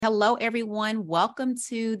Hello, everyone. Welcome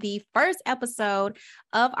to the first episode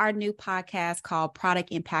of our new podcast called Product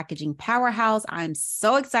and Packaging Powerhouse. I'm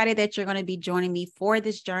so excited that you're going to be joining me for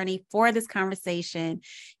this journey, for this conversation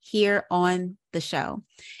here on the show.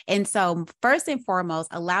 And so first and foremost,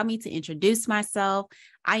 allow me to introduce myself.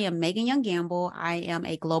 I am Megan Young Gamble. I am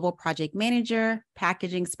a global project manager,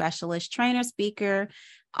 packaging specialist, trainer, speaker,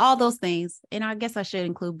 all those things. And I guess I should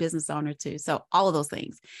include business owner too. So all of those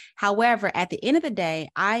things. However, at the end of the day,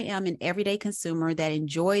 I am an everyday consumer that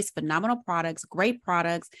enjoys phenomenal products, great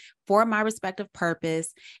products for my respective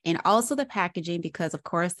purpose, and also the packaging, because of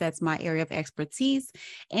course, that's my area of expertise.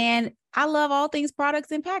 And I love all things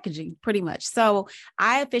products and packaging pretty much. So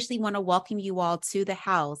I officially want to welcome you all to the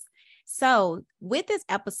house. So with this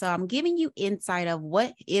episode, I'm giving you insight of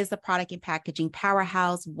what is the Product and Packaging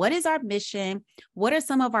Powerhouse, what is our mission, what are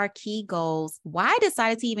some of our key goals, why I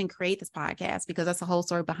decided to even create this podcast, because that's the whole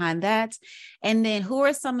story behind that. And then who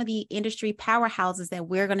are some of the industry powerhouses that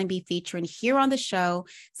we're going to be featuring here on the show,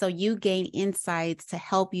 so you gain insights to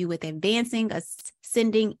help you with advancing,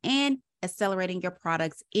 ascending, and accelerating your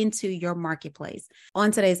products into your marketplace.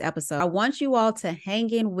 On today's episode, I want you all to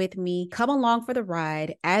hang in with me, come along for the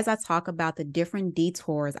ride as I talk about the different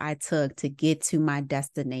detours I took to get to my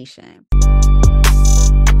destination.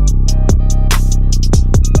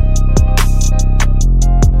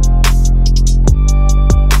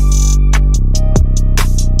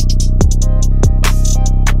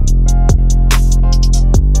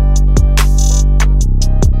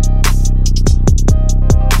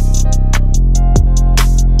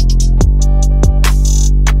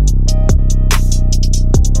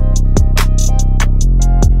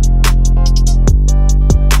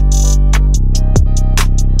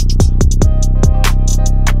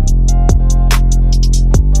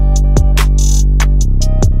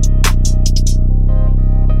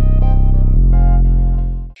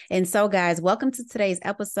 And so, guys, welcome to today's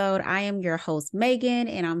episode. I am your host, Megan,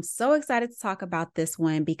 and I'm so excited to talk about this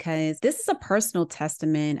one because this is a personal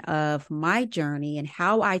testament of my journey and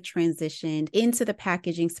how I transitioned into the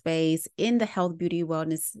packaging space, in the health, beauty,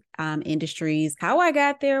 wellness industries, how I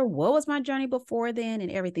got there, what was my journey before then,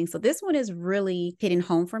 and everything. So this one is really hitting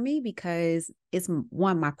home for me because it's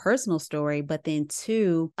one, my personal story, but then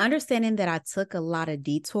two, understanding that I took a lot of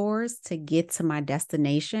detours to get to my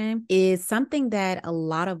destination is something that a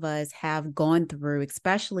lot of us have gone through,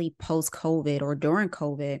 especially post-COVID or during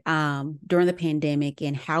COVID, during the pandemic,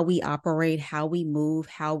 and how we operate, how we move,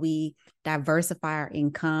 how we diversify our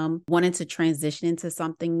income, wanting to transition into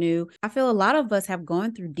something new. I feel a lot of us have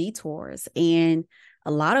gone through detours, and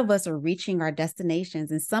a lot of us are reaching our destinations,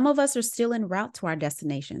 and some of us are still en route to our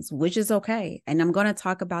destinations, which is okay. And I'm going to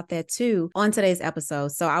talk about that too on today's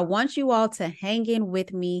episode. So I want you all to hang in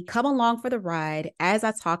with me, come along for the ride as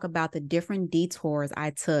I talk about the different detours I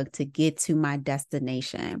took to get to my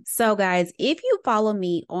destination. So guys, if you follow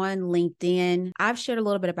me on LinkedIn, I've shared a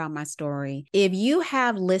little bit about my story. If you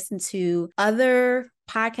have listened to other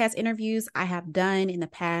podcast interviews I have done in the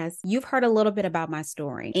past, you've heard a little bit about my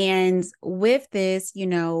story. And with this,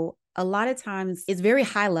 a lot of times it's very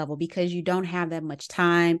high level because you don't have that much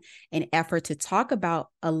time and effort to talk about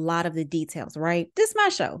a lot of the details, right? This is my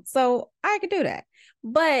show, so I can do that.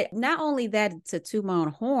 But not only that, to toot my own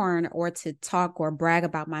horn or to talk or brag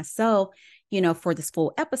about myself, for this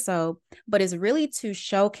full episode, but it's really to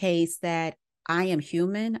showcase that I am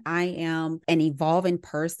human. I am an evolving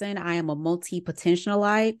person. I am a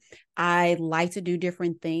multi-potentialite. I like to do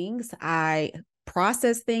different things. I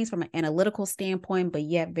process things from an analytical standpoint, but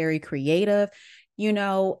yet very creative,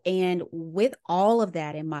 and with all of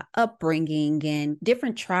that in my upbringing and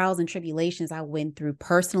different trials and tribulations I went through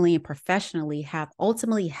personally and professionally have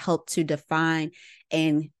ultimately helped to define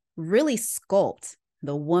and really sculpt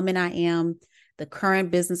the woman I am, the current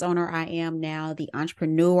business owner I am now, the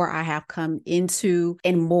entrepreneur I have come into,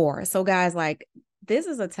 and more. So guys, this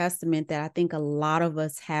is a testament that I think a lot of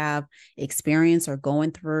us have experienced or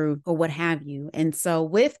going through or what have you. And so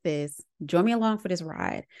with this, join me along for this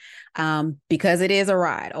ride, because it is a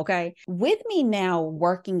ride, okay? With me now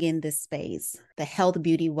working in this space, the health,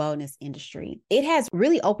 beauty, wellness industry, it has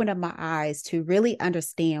really opened up my eyes to really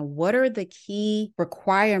understand what are the key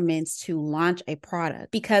requirements to launch a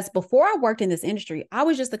product. Because before I worked in this industry, I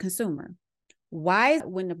was just a consumer. Why,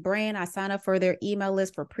 when the brand I sign up for their email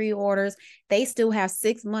list for pre-orders, they still have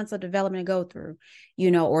 6 months of development to go through,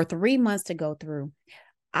 or 3 months to go through.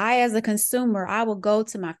 I, as a consumer, I will go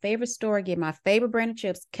to my favorite store, get my favorite brand of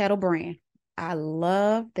chips, Kettle brand. I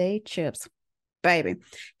love they chips. baby.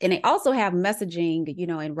 And they also have messaging,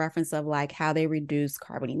 in reference of like how they reduce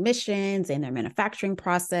carbon emissions and their manufacturing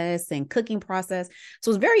process and cooking process.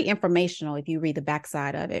 So it's very informational if you read the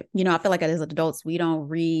backside of it. I feel like as adults, we don't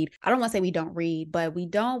read. I don't want to say we don't read, but we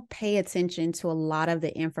don't pay attention to a lot of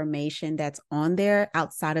the information that's on there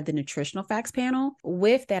outside of the nutritional facts panel.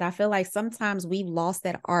 With that, I feel like sometimes we've lost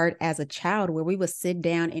that art as a child where we would sit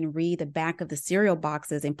down and read the back of the cereal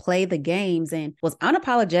boxes and play the games and was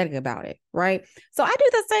unapologetic about it, right? So I do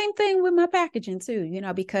the same thing with my packaging too,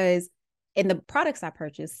 because in the products I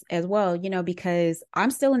purchase as well, because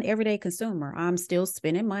I'm still an everyday consumer. I'm still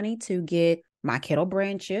spending money to get my Kettle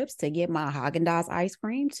brand chips, to get my Haagen-Dazs ice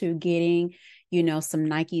cream, to getting, some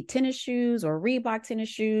Nike tennis shoes or Reebok tennis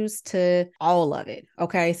shoes, to all of it.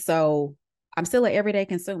 Okay. So I'm still an everyday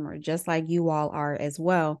consumer, just like you all are as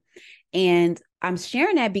well. And I'm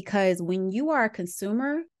sharing that because when you are a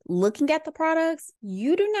consumer looking at the products,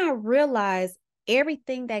 you do not realize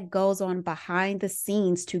everything that goes on behind the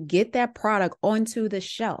scenes to get that product onto the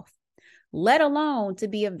shelf, let alone to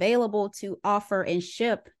be available to offer and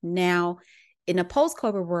ship now in a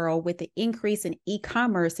post-COVID world with the increase in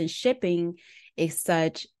e-commerce and shipping is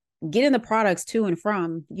such, getting the products to and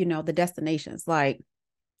from, the destinations. Like,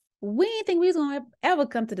 we didn't think we was going to ever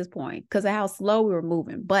come to this point because of how slow we were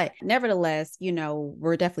moving. But nevertheless,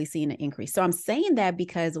 we're definitely seeing an increase. So I'm saying that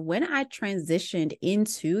because when I transitioned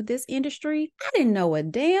into this industry, I didn't know a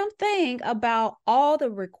damn thing about all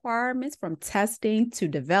the requirements from testing to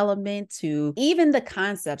development to even the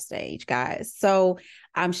concept stage, guys. So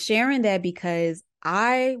I'm sharing that because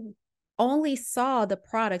I only saw the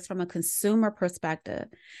products from a consumer perspective.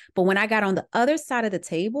 But when I got on the other side of the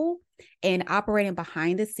table and operating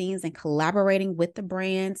behind the scenes and collaborating with the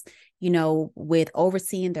brands, with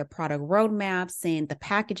overseeing their product roadmaps and the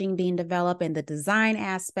packaging being developed and the design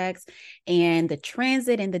aspects and the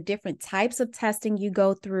transit and the different types of testing you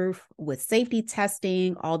go through with safety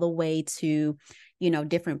testing all the way to,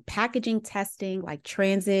 different packaging testing like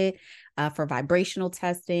transit, for vibrational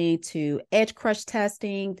testing to edge crush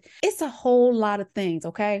testing. It's a whole lot of things.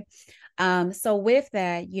 Okay. So with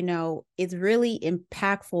that, it's really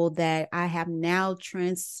impactful that I have now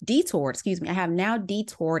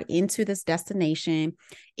detoured into this destination,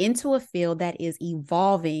 into a field that is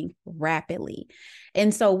evolving rapidly.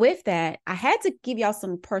 And so with that, I had to give y'all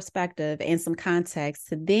some perspective and some context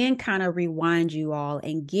to then kind of rewind you all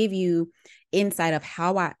and give you insight of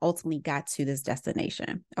how I ultimately got to this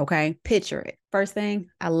destination. Okay. Picture it. First thing,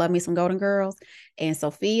 I love me some Golden Girls, and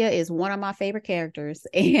Sophia is one of my favorite characters.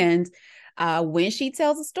 And when she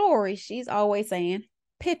tells a story, she's always saying,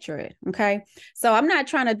 picture it. Okay. So I'm not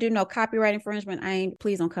trying to do no copyright infringement.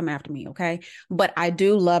 Please don't come after me. Okay. But I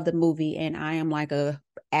do love the movie, and I am like a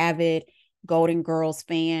avid Golden Girls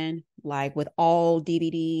fan, like with all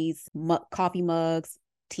DVDs, coffee mugs,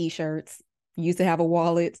 t-shirts, used to have a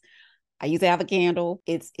wallet. I used to have a candle.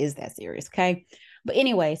 Is that serious? Okay. But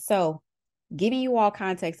anyway, so giving you all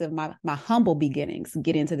context of my humble beginnings,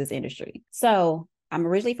 get into this industry. So I'm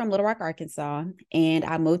originally from Little Rock, Arkansas, and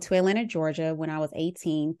I moved to Atlanta, Georgia when I was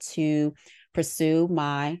 18 to pursue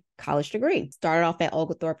my college degree. Started off at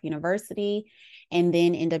Oglethorpe University and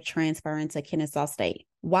then ended up transferring to Kennesaw State.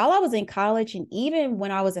 While I was in college and even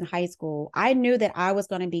when I was in high school, I knew that I was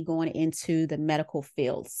going to be going into the medical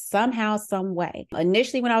field somehow, some way.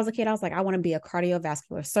 Initially, when I was a kid, I was like, I want to be a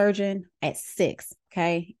cardiovascular surgeon at 6.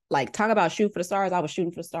 Okay. Like, talk about shoot for the stars. I was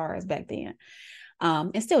shooting for the stars back then,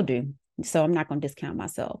 and still do. So I'm not going to discount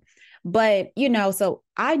myself. But, so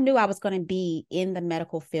I knew I was going to be in the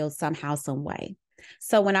medical field somehow, some way.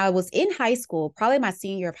 So when I was in high school, probably my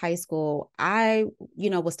senior year of high school, I,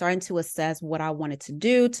 was starting to assess what I wanted to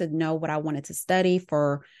do, to know what I wanted to study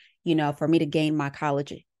for me to gain my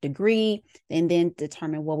college degree and then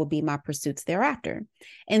determine what would be my pursuits thereafter.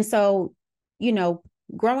 And so,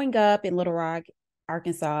 growing up in Little Rock,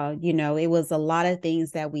 Arkansas, it was a lot of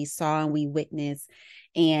things that we saw and we witnessed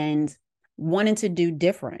and wanting to do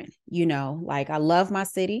different, like I love my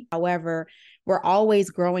city. However, we're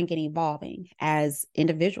always growing and evolving as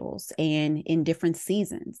individuals and in different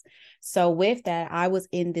seasons. So with that, I was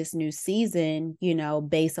in this new season,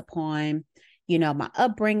 based upon, my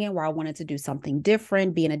upbringing where I wanted to do something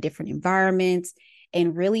different, be in a different environment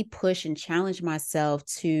and really push and challenge myself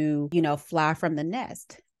to, fly from the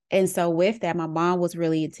nest. And so with that, my mom was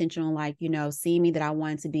really intentional, like, seeing me that I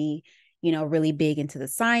wanted to be, really big into the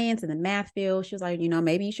science and the math field. She was like,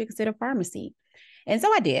 maybe you should consider pharmacy. And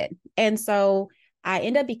so I did. And so I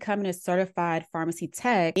ended up becoming a certified pharmacy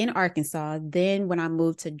tech in Arkansas. Then when I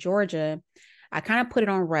moved to Georgia, I kind of put it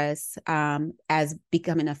on rest as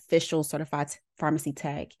becoming an official certified pharmacy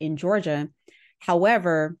tech in Georgia.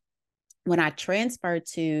 However, when I transferred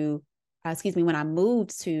to, when I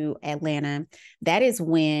moved to Atlanta, that is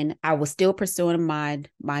when I was still pursuing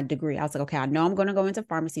my degree. I was like, okay, I know I'm going to go into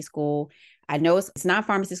pharmacy school. I know it's not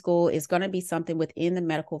pharmacy school. It's going to be something within the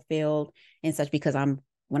medical field and such, because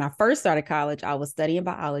when I first started college, I was studying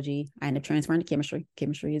biology. I ended up transferring to chemistry.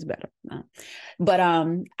 Chemistry is better. But I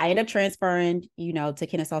ended up transferring, to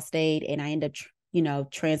Kennesaw State, and I ended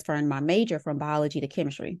up, transferring my major from biology to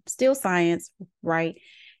chemistry. Still science, right?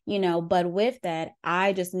 But with that,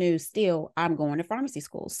 I just knew still I'm going to pharmacy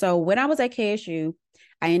school. So when I was at KSU,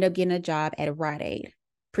 I ended up getting a job at Rite Aid,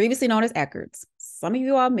 previously known as Eckerd's. Some of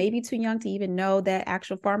you all may be too young to even know that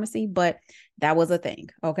actual pharmacy, but that was a thing.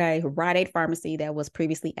 Okay. Rite Aid pharmacy that was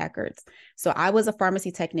previously Eckerd's. So I was a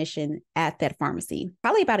pharmacy technician at that pharmacy,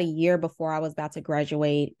 probably about a year before I was about to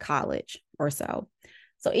graduate college or so.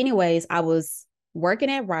 So anyways, I was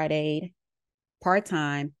working at Rite Aid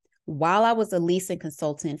part-time while I was a leasing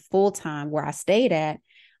consultant full-time where I stayed at.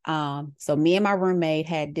 So me and my roommate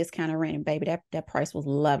had discounted rent, and baby, that price was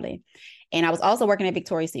lovely. And I was also working at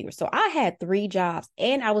Victoria's Secret. So I had 3 jobs,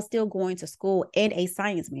 and I was still going to school and a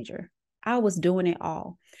science major. I was doing it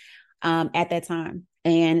all at that time.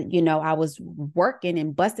 And, I was working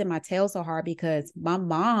and busting my tail so hard because my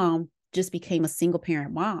mom just became a single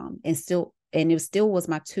parent mom, and it still was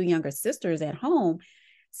my 2 younger sisters at home.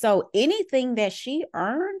 So anything that she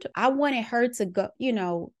earned, I wanted her to go,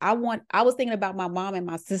 I was thinking about my mom and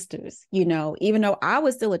my sisters, even though I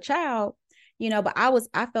was still a child, but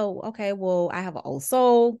I felt, okay, well, I have an old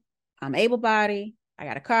soul. I'm able-bodied. I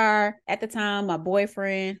got a car. At the time, my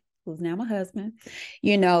boyfriend, who's now my husband,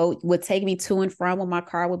 would take me to and from when my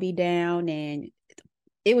car would be down. And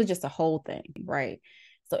it was just a whole thing, right?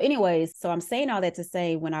 So anyways, so I'm saying all that to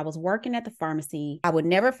say, when I was working at the pharmacy, I would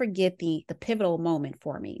never forget the pivotal moment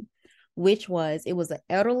for me, which was, it was an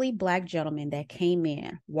elderly Black gentleman that came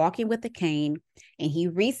in walking with a cane, and he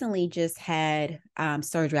recently just had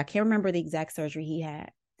surgery. I can't remember the exact surgery he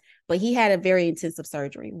had, but he had a very intensive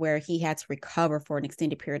surgery where he had to recover for an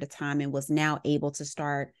extended period of time and was now able to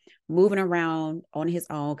start moving around on his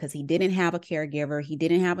own because he didn't have a caregiver. He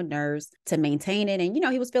didn't have a nurse to maintain it. And,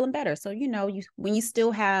 he was feeling better. So, when you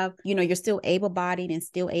still have, you're still able-bodied and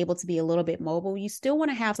still able to be a little bit mobile, you still want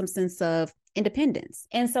to have some sense of independence.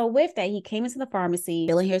 And so with that, he came into the pharmacy,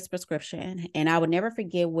 filling his prescription. And I would never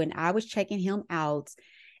forget when I was checking him out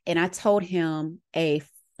and I told him a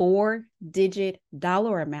 4-digit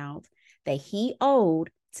dollar amount that he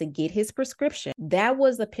owed to get his prescription. That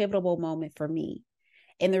was a pivotal moment for me.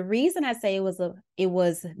 And the reason I say it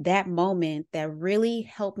was that moment that really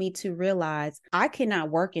helped me to realize I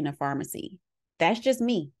cannot work in a pharmacy. That's just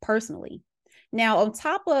me personally. Now, on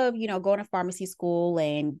top of, going to pharmacy school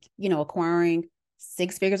and, acquiring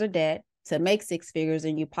 6 figures of debt to make 6 figures,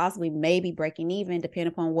 and you possibly maybe breaking even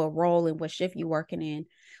depending upon what role and what shift you're working in,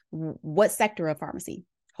 what sector of pharmacy.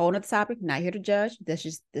 Whole nother topic, not here to judge. This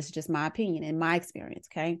is just my opinion and my experience,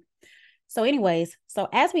 okay? So anyways, so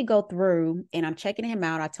as we go through and I'm checking him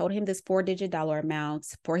out, I told him this 4-digit dollar amount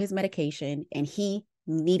for his medication, and he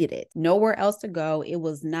needed it. Nowhere else to go. It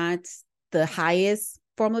was not the highest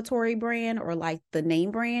formulary brand or like the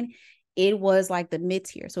name brand. It was like the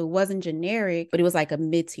mid-tier. So it wasn't generic, but it was like a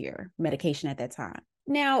mid-tier medication at that time.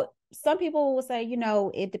 Now, some people will say,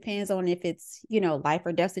 it depends on if it's, life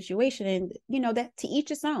or death situation, and, that to each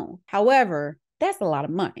its own. However, that's a lot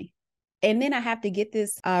of money. And then I have to get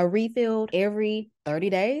this refilled every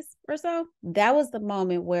 30 days or so. That was the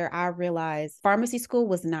moment where I realized pharmacy school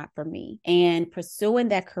was not for me, and pursuing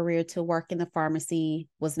that career to work in the pharmacy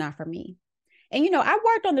was not for me. And, I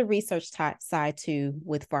worked on the research side too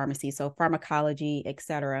with pharmacy. So pharmacology,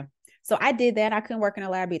 etc. So I did that. I couldn't work in a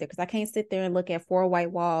lab either because I can't sit there and look at 4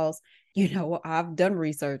 white walls. I've done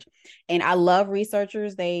research, and I love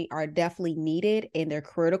researchers. They are definitely needed and they're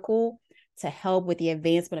critical to help with the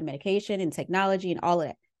advancement of medication and technology and all of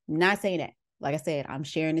that. I'm not saying that. Like I said, I'm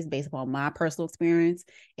sharing this based upon my personal experience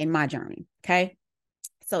and my journey. Okay.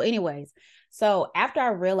 So anyways, so after I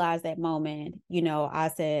realized that moment,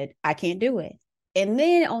 I said, I can't do it. And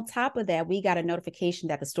then on top of that, we got a notification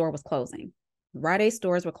that the store was closing. Rite Aid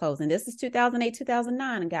stores were closing. This is 2008,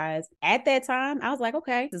 2009, guys. At that time, I was like,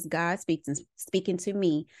 okay, this God speaking to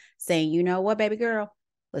me saying, you know what, baby girl,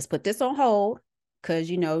 let's put this on hold because,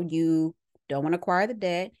 you don't want to acquire the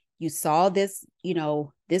debt. You saw this,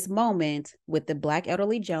 this moment with the Black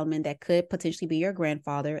elderly gentleman that could potentially be your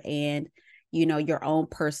grandfather, and, your own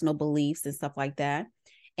personal beliefs and stuff like that.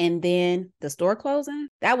 And then the store closing,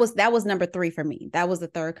 that was number 3 for me. That was the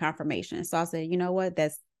third confirmation. So I said, you know what,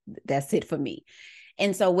 that's it for me.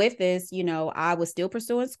 And so with this, I was still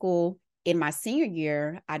pursuing school. In my senior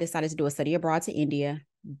year, I decided to do a study abroad to India.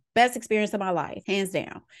 Best experience of my life, hands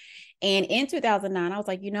down. And in 2009, I was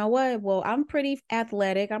like, you know what? Well, I'm pretty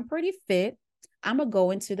athletic. I'm pretty fit. I'm going to go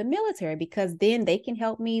into the military because then they can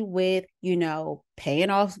help me with, paying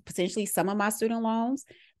off potentially some of my student loans.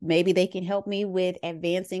 Maybe they can help me with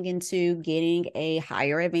advancing into getting a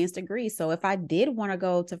higher advanced degree. So if I did want to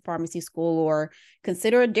go to pharmacy school or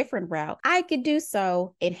consider a different route, I could do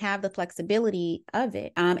so and have the flexibility of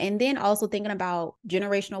it. And then also thinking about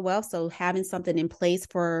generational wealth. So having something in place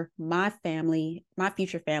for my family, my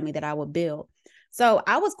future family that I would build. So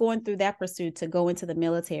I was going through that pursuit to go into the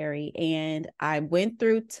military, and I went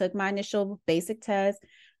through, took my initial basic test,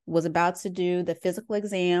 was about to do the physical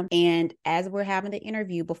exam. And as we're having the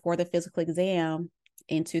interview before the physical exam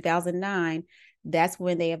in 2009, that's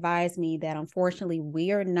when they advised me that unfortunately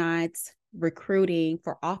we are not recruiting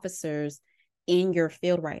for officers in your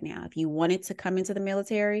field right now. If you wanted to come into the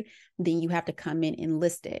military, then you have to come in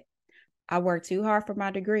enlisted. I worked too hard for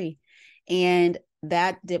my degree, and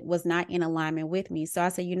that was not in alignment with me. So I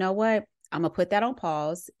said, you know what? I'm going to put that on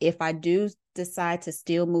pause. If I do decide to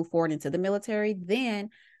still move forward into the military, then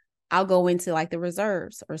I'll go into like the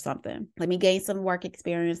reserves or something. Let me gain some work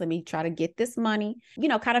experience. Let me try to get this money,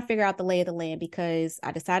 kind of figure out the lay of the land, because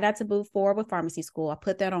I decided not to move forward with pharmacy school. I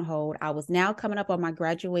put that on hold. I was now coming up on my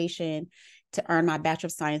graduation to earn my Bachelor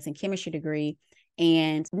of Science in Chemistry degree.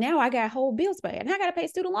 And now I got whole bills paid and I got to pay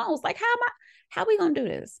student loans. Like, how we going to do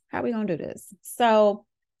this? How we going to do this? So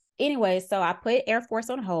anyway, so I put Air Force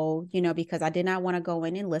on hold, because I did not want to go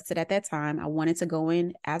in enlisted at that time. I wanted to go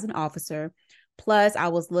in as an officer. Plus, I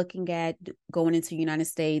was looking at going into United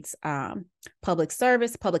States public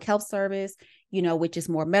health service, which is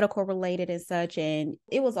more medical related and such. And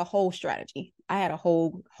it was a whole strategy. I had a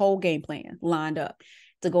whole game plan lined up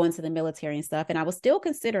to go into the military and stuff. And I was still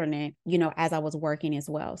considering it, as I was working as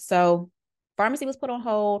well. So pharmacy was put on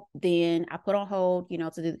hold. Then I put on hold,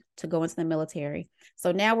 to go into the military.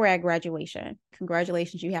 So now we're at graduation.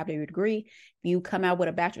 Congratulations, you have your degree. You come out with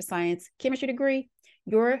a Bachelor of Science Chemistry degree.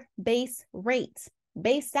 Your base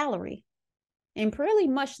salary, and pretty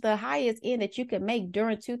much the highest end that you could make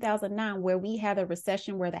during 2009, where we had a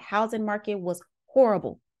recession, where the housing market was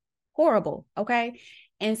horrible. Okay.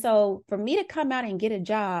 And so for me to come out and get a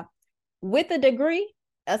job with a degree,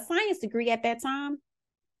 a science degree at that time,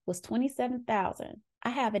 was $27,000. I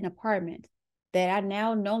have an apartment that I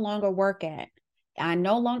now no longer work at. I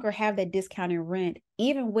no longer have that discounted rent,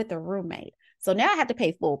 even with a roommate. So now I have to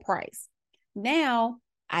pay full price. Now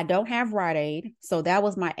I don't have Rite Aid. So that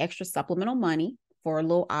was my extra supplemental money for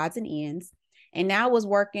little odds and ends. And now I was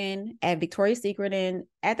working at Victoria's Secret. And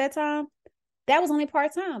at that time, that was only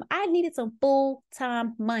part-time. I needed some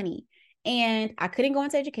full-time money. And I couldn't go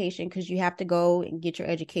into education because you have to go and get your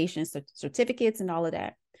education certificates and all of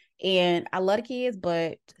that. And I love the kids,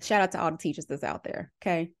 but shout out to all the teachers that's out there.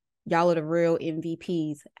 Okay. Y'all are the real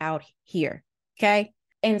MVPs out here. Okay.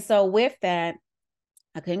 And so with that,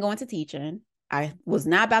 I couldn't go into teaching. I was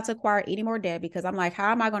not about to acquire any more debt, because I'm like,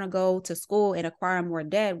 how am I going to go to school and acquire more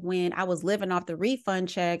debt when I was living off the refund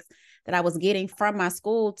checks that I was getting from my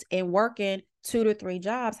school and working 2 to 3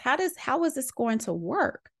 jobs? How is this going to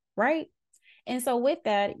work? Right. And so with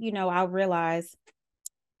that, I realized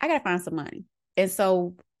I got to find some money. And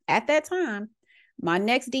so at that time, my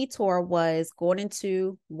next detour was going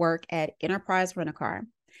into work at Enterprise Rent-A-Car.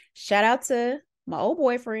 Shout out to my old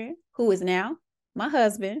boyfriend, who is now my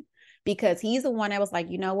husband, because he's the one that was like,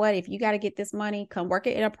 you know what, if you got to get this money, come work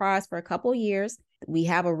at Enterprise for a couple of years. We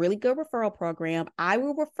have a really good referral program. I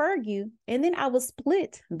will refer you, and then I will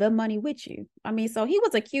split the money with you. I mean, so he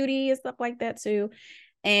was a cutie and stuff like that too.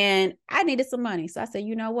 And I needed some money. So I said,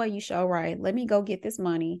 you know what, you sure right. Let me go get this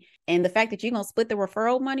money. And the fact that you're going to split the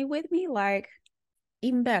referral money with me, like,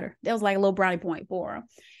 even better. That was like a little brownie point for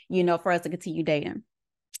him, for us to continue dating.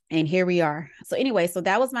 And here we are. So anyway, so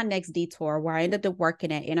that was my next detour, where I ended up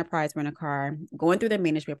working at Enterprise Rent-A-Car, going through the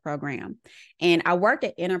management program. And I worked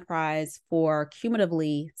at Enterprise for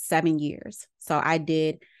cumulatively 7 years. So I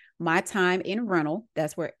did my time in rental.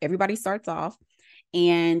 That's where everybody starts off.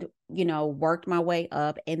 And, worked my way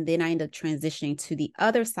up. And then I ended up transitioning to the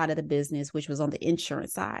other side of the business, which was on the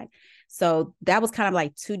insurance side. So that was kind of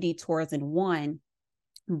like 2 detours in one.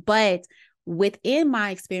 But within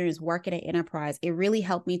my experience working at Enterprise, it really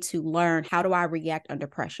helped me to learn, how do I react under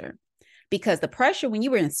pressure? Because the pressure when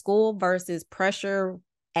you were in school versus pressure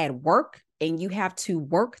at work, and you have to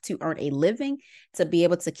work to earn a living to be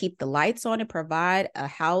able to keep the lights on and provide a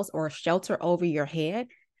house or a shelter over your head.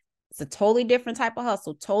 It's a totally different type of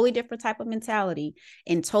hustle, totally different type of mentality,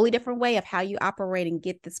 and totally different way of how you operate and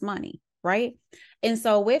get this money. Right. And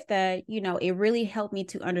so with that, it really helped me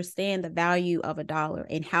to understand the value of a dollar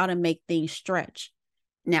and how to make things stretch.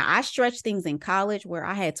 Now, I stretched things in college where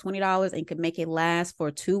I had $20 and could make it last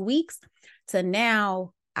for 2 weeks to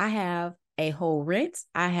now I have a whole rent.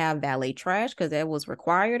 I have valet trash because that was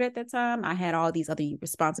required at that time. I had all these other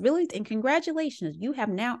responsibilities. And congratulations, you have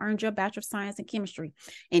now earned your Bachelor of Science in Chemistry.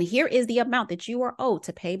 And here is the amount that you are owed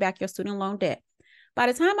to pay back your student loan debt. By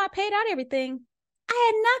the time I paid out everything,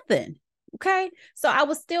 I had nothing. Okay. So I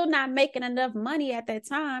was still not making enough money at that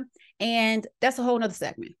time. And that's a whole nother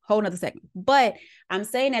segment. But I'm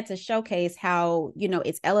saying that to showcase how,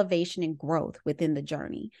 it's elevation and growth within the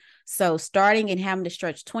journey. So starting and having to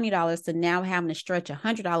stretch $20 to now having to stretch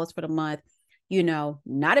 $100 for the month,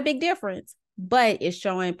 not a big difference, but it's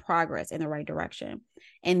showing progress in the right direction.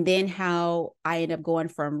 And then how I end up going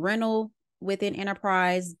from rental within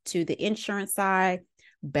enterprise to the insurance side,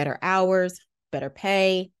 better hours, better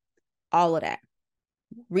pay, all of that.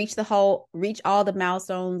 Reach all the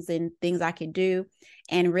milestones and things I could do,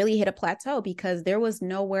 and really hit a plateau because there was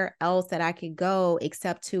nowhere else that I could go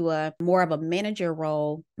except to a more of a manager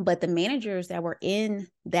role. But the managers that were in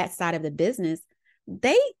that side of the business,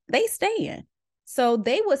 they stay in. So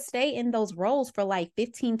they would stay in those roles for like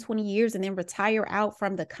 15, 20 years and then retire out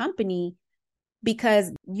from the company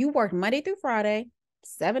because you worked Monday through Friday,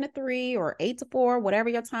 7 to 3 or 8 to 4, whatever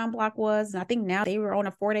your time block was. And I think now they were on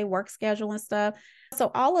a 4-day work schedule and stuff. So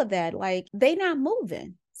all of that, like, they not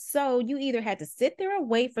moving. So you either had to sit there and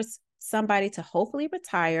wait for somebody to hopefully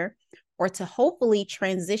retire or to hopefully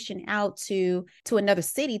transition out to another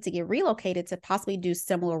city to get relocated to possibly do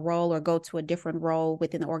similar role or go to a different role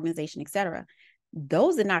within the organization, etc.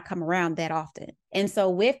 Those did not come around that often. And so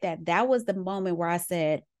with that was the moment where I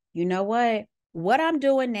said, you know what I'm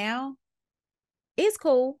doing now, it's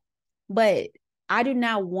cool, but I do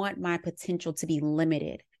not want my potential to be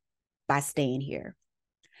limited by staying here.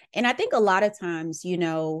 And I think a lot of times,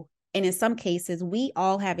 and in some cases, we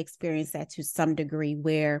all have experienced that to some degree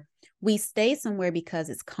where we stay somewhere because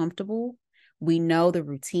it's comfortable. We know the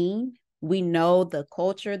routine. We know the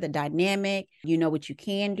culture, the dynamic. You know what you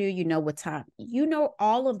can do. You know what time. You know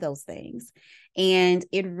all of those things. And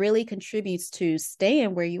it really contributes to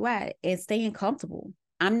staying where you at and staying comfortable.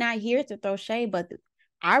 I'm not here to throw shade, but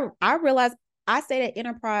I realized I stayed at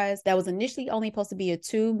enterprise that was initially only supposed to be a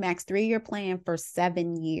 2, max 3-year plan for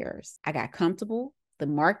 7 years. I got comfortable. The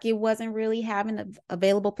market wasn't really having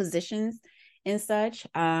available positions and such.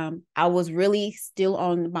 I was really still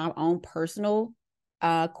on my own personal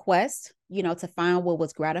quest, to find what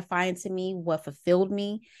was gratifying to me, what fulfilled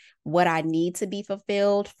me, what I need to be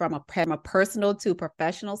fulfilled from a personal to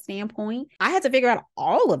professional standpoint. I had to figure out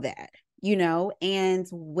all of that. And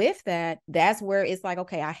with that, that's where it's like,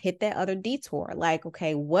 okay, I hit that other detour. Like,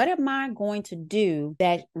 okay, what am I going to do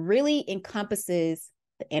that really encompasses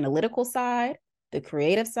the analytical side, the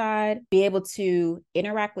creative side, be able to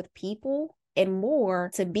interact with people and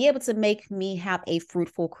more to be able to make me have a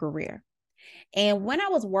fruitful career. And when I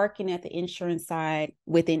was working at the insurance side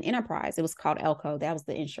within enterprise, it was called Elko. That was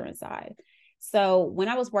the insurance side. So when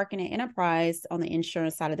I was working at enterprise on the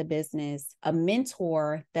insurance side of the business, a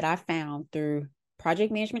mentor that I found through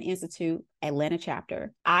Project Management Institute, Atlanta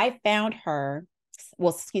chapter, I found her.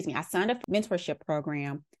 I signed up for a mentorship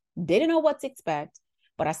program, didn't know what to expect,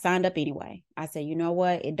 but I signed up anyway. I said, you know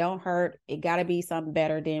what? It don't hurt. It got to be something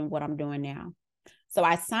better than what I'm doing now. So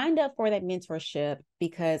I signed up for that mentorship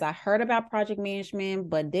because I heard about project management,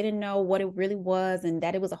 but didn't know what it really was and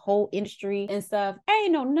that it was a whole industry and stuff. I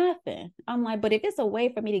ain't know nothing. I'm like, but if it's a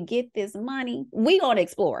way for me to get this money, we gonna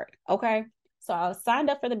explore it. Okay. So I signed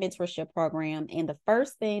up for the mentorship program. And the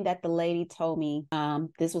first thing that the lady told me,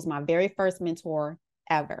 this was my very first mentor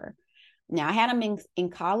ever. Now I had him in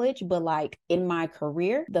college, but like in my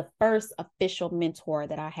career, the first official mentor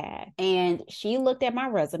that I had. And she looked at my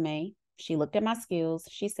resume. She looked at my skills.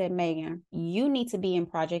 She said, Megan, you need to be in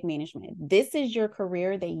project management. This is your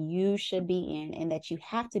career that you should be in and that you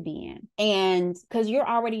have to be in. And because you're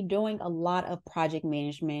already doing a lot of project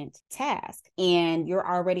management tasks and you're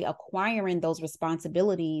already acquiring those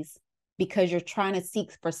responsibilities because you're trying to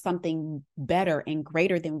seek for something better and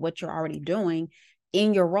greater than what you're already doing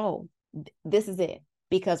in your role. This is it.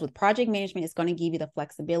 Because with project management, it's going to give you the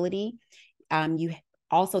flexibility. You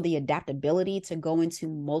also the adaptability to go into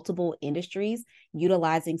multiple industries,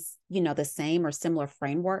 utilizing, the same or similar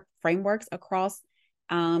frameworks across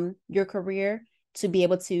your career to be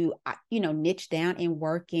able to, niche down and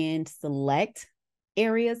work in select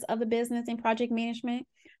areas of the business in project management.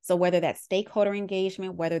 So whether that's stakeholder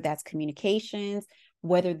engagement, whether that's communications,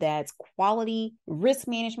 whether that's quality, risk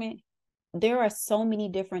management, there are so many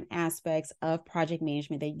different aspects of project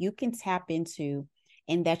management that you can tap into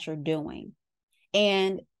and that you're doing.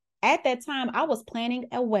 And At that time, I was planning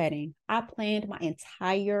a wedding. I planned my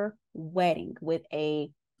entire wedding with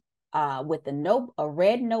a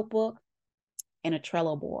red notebook and a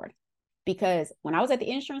Trello board. Because when I was at the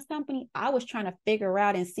insurance company, I was trying to figure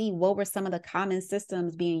out and see what were some of the common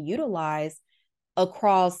systems being utilized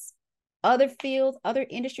across other fields, other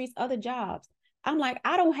industries, other jobs. I'm like,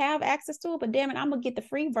 I don't have access to it, but damn it, I'm gonna get the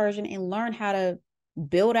free version and learn how to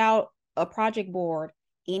build out a project board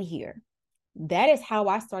in here. That is how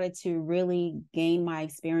I started to really gain my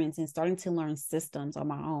experience and starting to learn systems on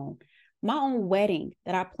my own. My own wedding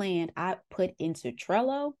that I planned, I put into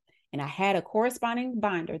Trello, and I had a corresponding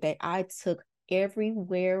binder that I took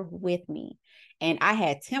everywhere with me. And I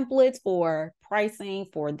had templates for pricing,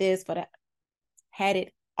 for this, for that, had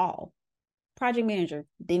it all. Project manager,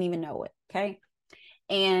 didn't even know it. Okay.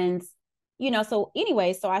 And, so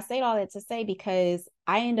anyway, so I say all that to say, because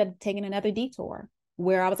I ended up taking another detour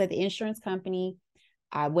where I was at the insurance company.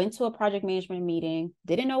 I went to a project management meeting,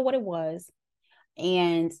 didn't know what it was,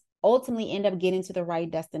 and ultimately end up getting to the right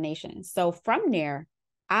destination. So from there,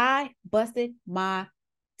 I busted my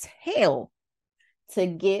tail to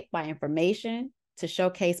get my information, to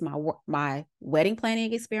showcase my wedding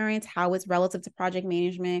planning experience, how it's relative to project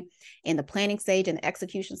management in the planning stage and the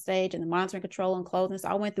execution stage and the monitoring, control, and closing. So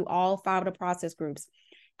I went through all 5 of the process groups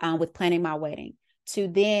with planning my wedding, to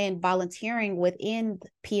then volunteering within the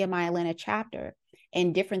PMI Atlanta chapter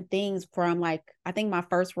and different things from, like, I think my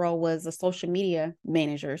first role was a social media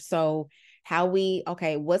manager. So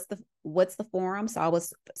what's the forum? So I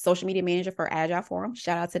was social media manager for Agile Forum.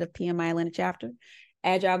 Shout out to the PMI Atlanta chapter,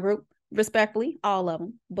 Agile group, respectfully, all of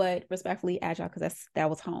them, but respectfully Agile, because that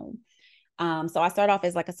was home. So I started off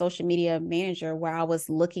as like a social media manager, where I was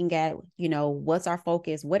looking at, what's our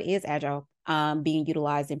focus? What is Agile being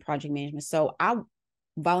utilized in project management? So I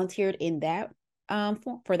volunteered in that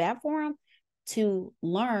for that forum to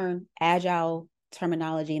learn Agile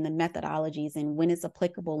terminology and the methodologies and when it's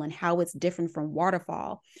applicable and how it's different from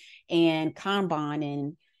waterfall and Kanban,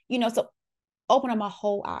 and, so open up my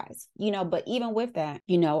whole eyes, but even with that,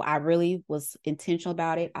 I really was intentional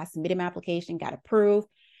about it. I submitted my application, got approved.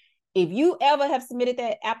 If you ever have submitted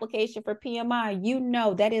that application for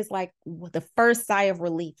PMI, that is like the first sigh of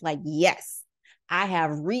relief. Like, yes, I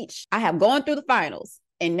have gone through the finals.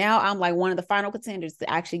 And now I'm like one of the final contenders to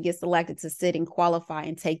actually get selected to sit and qualify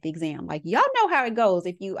and take the exam. Like, y'all know how it goes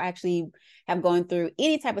if you actually have gone through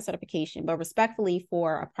any type of certification, but respectfully,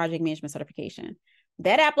 for a project management certification,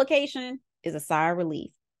 that application is a sigh of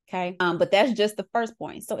relief. Okay. But that's just the first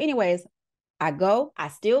point. So anyways, I still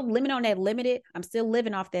I'm still living off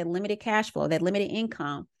that limited cash flow, that limited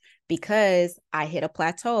income, because I hit a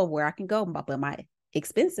plateau of where I can go, but my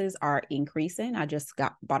expenses are increasing. I just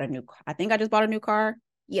bought a new car. I think I just bought a new car.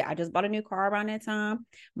 Yeah, I just bought a new car around that time.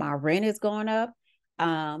 My rent is going up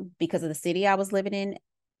because of the city I was living in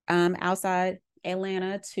outside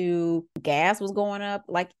Atlanta, to gas was going up.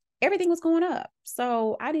 Like, everything was going up.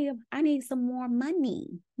 So I need some more money.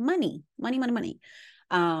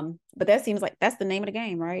 But that seems like that's the name of the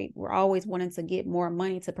game, right? We're always wanting to get more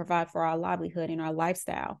money to provide for our livelihood and our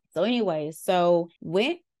lifestyle. So anyway,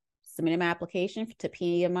 submitted my application to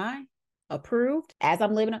PMI, approved. As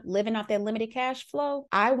I'm living off that limited cash flow,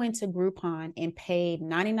 I went to Groupon and paid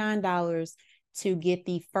 $99 to get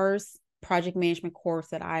the first project management course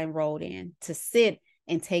that I enrolled in, to sit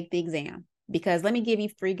and take the exam. Because let me give you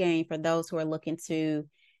free game for those who are looking to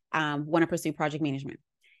want to pursue project management.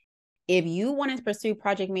 If you want to pursue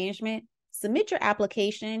project management, submit your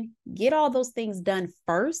application, get all those things done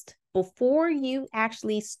first before you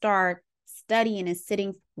actually start studying and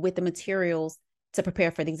sitting with the materials to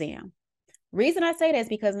prepare for the exam. Reason I say that is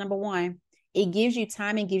because, number one, it gives you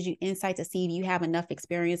time and gives you insight to see if you have enough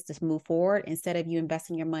experience to move forward, instead of you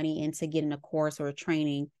investing your money into getting a course or a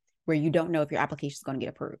training where you don't know if your application is going to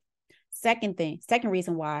get approved. Second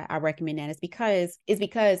reason why I recommend that is because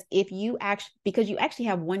you actually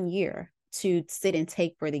have 1 year to sit and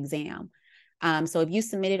take for the exam. So if you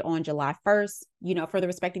submitted on July 1st, for the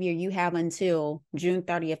respective year, you have until June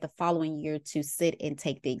 30th the following year to sit and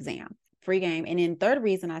take the exam. Free game. And then third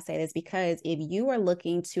reason I say this, because if you are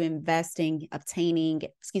looking to invest in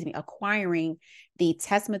acquiring the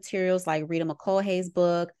test materials like Rita McCullough's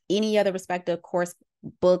book, any other respective course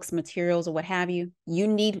books, materials, or what have you,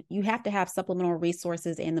 you have to have supplemental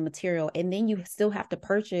resources in the material. And then you still have to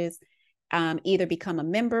purchase, either become a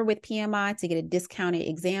member with PMI to get a discounted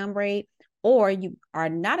exam rate, or you are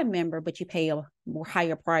not a member, but you pay a more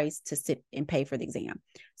higher price to sit and pay for the exam.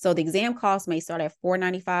 So the exam cost may start at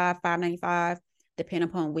 $495, $595, depending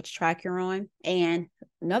upon which track you're on. And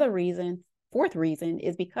fourth reason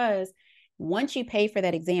is because once you pay for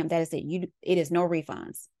that exam, that is it. It is no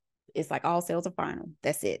refunds. It's like all sales are final.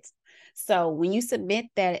 That's it. So when you submit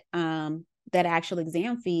that that actual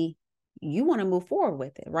exam fee, you want to move forward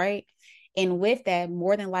with it, right? And with that,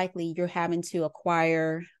 more than likely, you're having to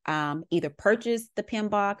acquire either purchase the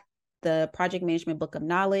PMBOK, the Project Management Book of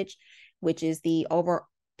Knowledge, which is the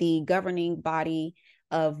governing body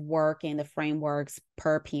of work and the frameworks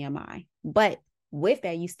per PMI. But with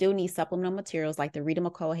that, you still need supplemental materials like the Rita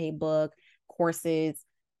McCullough book, courses.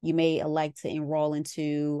 You may elect to enroll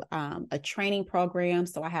into a training program.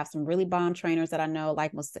 So I have some really bomb trainers that I know,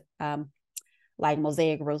 like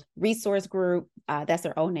Mosaic Resource Group. That's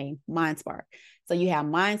their own name, MindSpark. So you have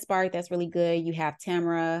MindSpark, that's really good. You have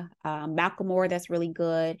Tamara Malcolmore, that's really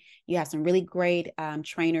good. You have some really great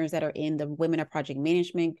trainers that are in the Women of Project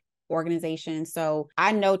Management organization. So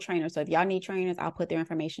I know trainers. So if y'all need trainers, I'll put their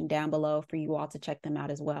information down below for you all to check them out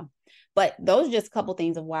as well. But those are just a couple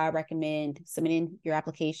things of why I recommend submitting your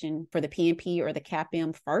application for the PMP or the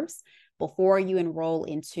CAPM first before you enroll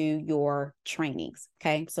into your trainings.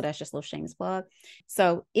 Okay. So that's just a little shameless plug.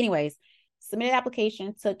 So anyways, submitted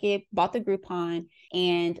application, took it, bought the Groupon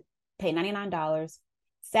and paid $99,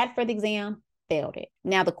 sat for the exam, failed it.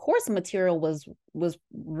 Now the course material was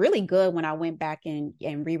really good when I went back and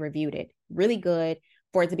re-reviewed it. Really good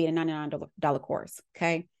for it to be a $99 course.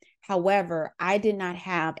 Okay. However, I didn't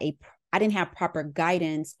have proper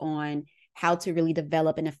guidance on how to really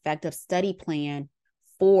develop an effective study plan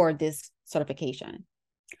for this certification.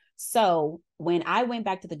 So when I went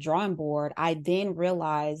back to the drawing board, I then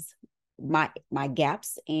realized my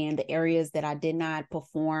gaps and the areas that I did not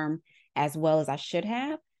perform as well as I should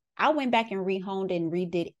have. I went back and rehoned and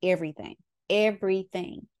redid everything.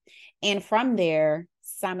 And from there,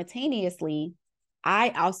 simultaneously, I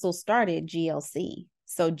also started GLC.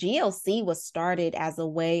 So GLC was started as a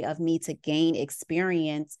way of me to gain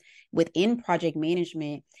experience within project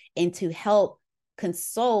management and to help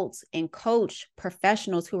consult and coach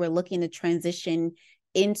professionals who are looking to transition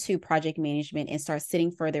into project management and start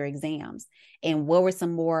sitting for their exams. And what were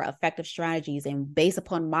some more effective strategies, and based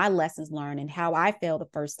upon my lessons learned and how I failed the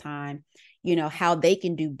first time, how they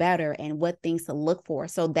can do better and what things to look for.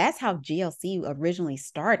 So that's how GLC originally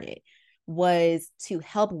started, was to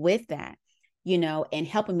help with that, and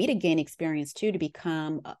helping me to gain experience too, to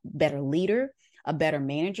become a better leader, a better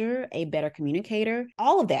manager, a better communicator,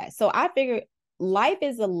 all of that. So I figured life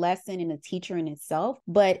is a lesson and a teacher in itself,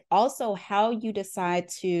 but also how you decide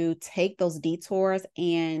to take those detours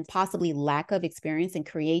and possibly lack of experience and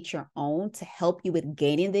create your own to help you with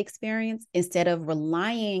gaining the experience, instead of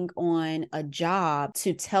relying on a job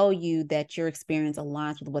to tell you that your experience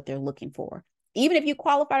aligns with what they're looking for. Even if you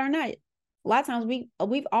qualify or not, a lot of times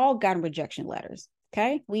we've all gotten rejection letters.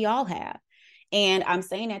 Okay. We all have. And I'm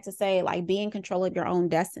saying that to say, like, be in control of your own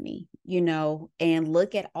destiny, and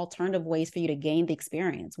look at alternative ways for you to gain the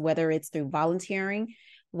experience, whether it's through volunteering,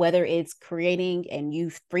 whether it's creating and you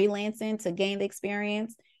freelancing to gain the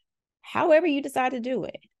experience, however you decide to do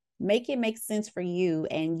it, make it make sense for you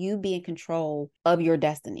and you be in control of your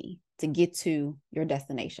destiny to get to your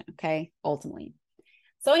destination. Okay. Ultimately.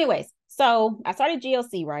 So anyways, so I started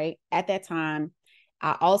GLC, right? At that time,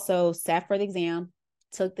 I also sat for the exam,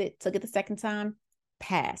 took it the second time,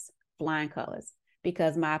 passed, flying colors,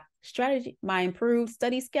 because my improved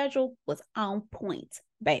study schedule was on point,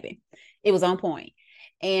 baby. It was on point.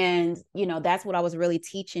 And, that's what I was really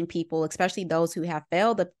teaching people, especially those who have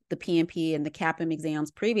failed the PMP and the CAPM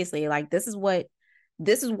exams previously. Like, this is what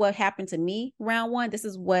happened to me round one. This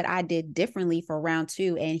is what I did differently for round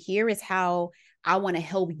two. And here is how I want to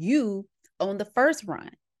help you on the first run,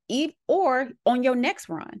 or on your next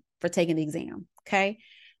run for taking the exam. Okay.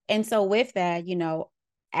 And so with that,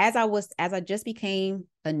 as I just became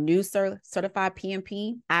a new certified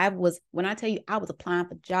PMP, when I tell you, I was applying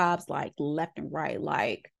for jobs like left and right.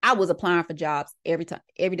 Like, I was applying for jobs every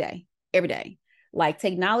day. Like,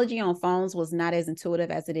 technology on phones was not as intuitive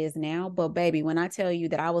as it is now. But baby, when I tell you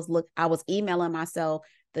that I was emailing myself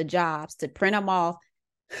the jobs to print them off,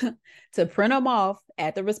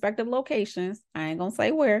 at the respective locations. I ain't gonna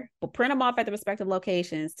say where, but print them off at the respective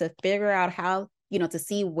locations to figure out how, to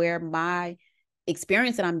see where my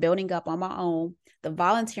experience that I'm building up on my own, the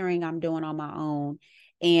volunteering I'm doing on my own,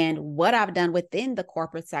 and what I've done within the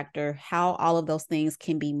corporate sector, how all of those things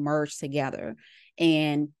can be merged together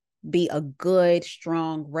and be a good,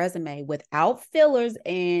 strong resume without fillers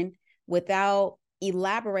and without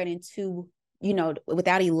elaborating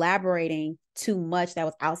too much that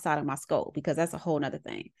was outside of my scope, because that's a whole nother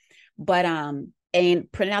thing. But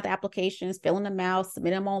and printing out the applications, filling them out,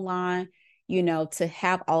 submitting them online, to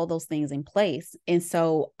have all those things in place. And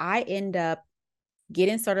so I end up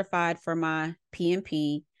getting certified for my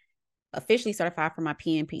PMP, officially certified for my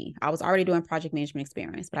PMP. I was already doing project management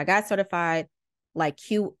experience, but I got certified like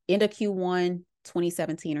end of Q1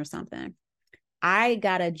 2017 or something. I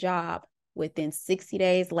got a job within 60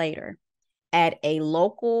 days later at a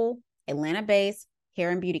local Atlanta-based hair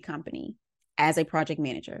and beauty company as a project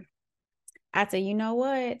manager. I said, you know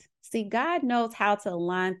what? See, God knows how to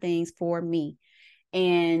align things for me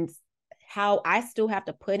and how I still have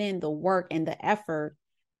to put in the work and the effort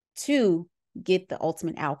to get the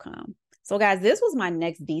ultimate outcome. So guys, this was my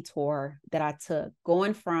next detour that I took,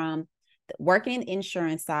 going from working in the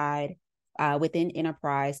insurance side within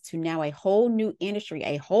enterprise to now a whole new industry,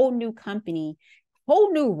 a whole new company,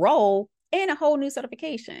 whole new role, and a whole new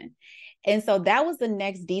certification. And so that was the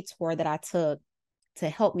next detour that I took to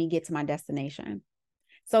help me get to my destination.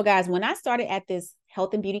 So guys, when I started at this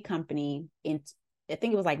health and beauty company in, I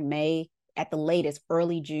think it was like May, at the latest,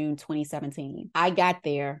 early June 2017, I got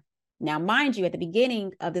there. Now, mind you, at the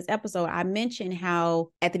beginning of this episode, I mentioned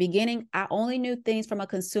how at the beginning, I only knew things from a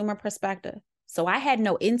consumer perspective. So I had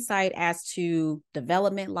no insight as to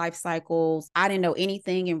development life cycles. I didn't know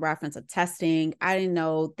anything in reference of testing. I didn't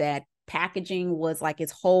know that packaging was like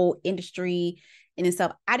its whole industry and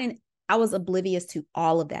itself. I was oblivious to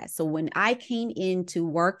all of that. So when I came in to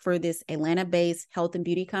work for this Atlanta-based health and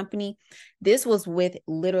beauty company, this was with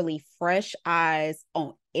literally fresh eyes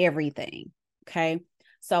on everything. Okay.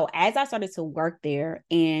 So as I started to work there,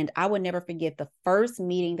 and I would never forget the first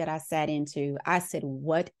meeting that I sat into, I said,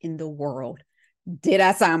 what in the world did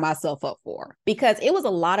I sign myself up for? Because it was a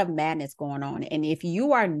lot of madness going on. And if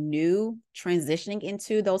you are new transitioning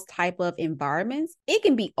into those type of environments, it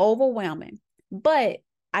can be overwhelming. But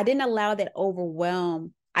I didn't allow that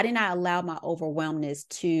overwhelm. I did not allow my overwhelmness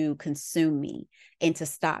to consume me and to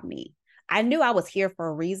stop me. I knew I was here for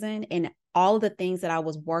a reason, and all of the things that I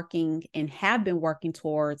was working and have been working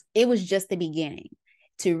towards, it was just the beginning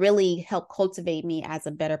to really help cultivate me as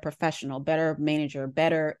a better professional, better manager,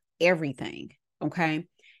 better everything. Okay.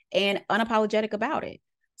 And unapologetic about it.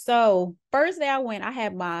 So first day I went, I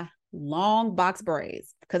had my long box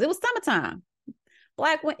braids because it was summertime.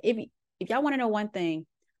 If y'all want to know one thing,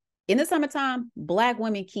 in the summertime, Black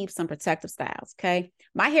women keep some protective styles. Okay.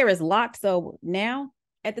 My hair is locked. So now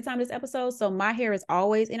at the time of this episode, so my hair is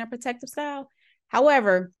always in a protective style.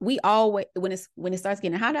 However, we always, when it starts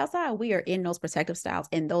getting hot outside, we are in those protective styles,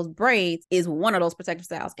 and those braids is one of those protective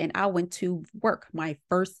styles. And I went to work my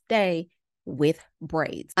first day with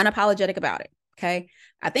braids, unapologetic about it. Okay.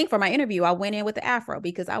 I think for my interview, I went in with the afro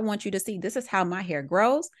because I want you to see this is how my hair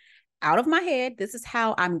grows out of my head. This is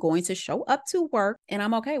how I'm going to show up to work, and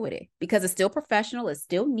I'm okay with it because it's still professional. It's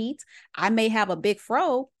still neat. I may have a big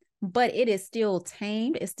fro, but it is still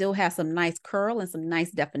tamed. It still has some nice curl and some nice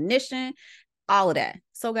definition, all of that.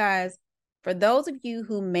 So guys, for those of you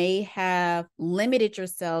who may have limited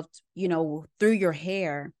yourself, through your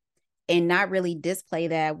hair and not really display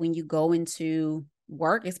that when you go into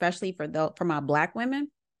work, especially for my Black women,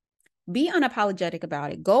 be unapologetic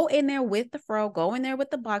about it. Go in there with the fro, go in there with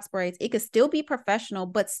the box braids. It could still be professional,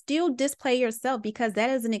 but still display yourself because that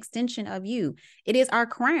is an extension of you. It is our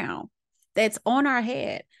crown that's on our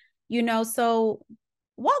head, so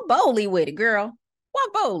walk boldly with it, girl.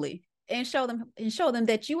 Walk boldly and show them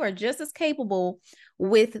that you are just as capable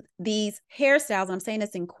with these hairstyles. I'm saying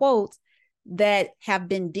this in quotes, that have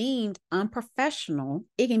been deemed unprofessional.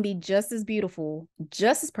 It can be just as beautiful,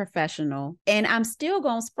 just as professional. And I'm still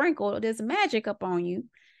going to sprinkle this magic up on you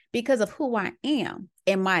because of who I am.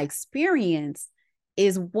 And my experience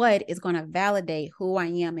is what is going to validate who I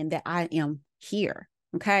am and that I am here.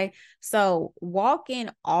 Okay. So walk in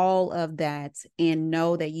all of that and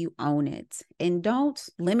know that you own it, and don't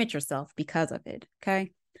limit yourself because of it.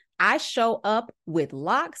 Okay. I show up with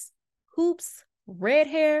locks, hoops, red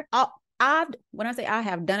hair. When I say I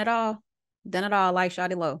have done it all like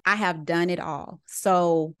Shawty Lo. I have done it all.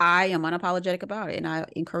 So I am unapologetic about it. And I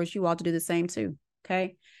encourage you all to do the same too.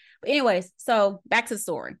 Okay. But anyways, so back to the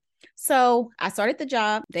story. So I started the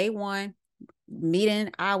job day one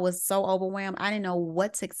meeting. I was so overwhelmed. I didn't know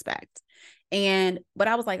what to expect. But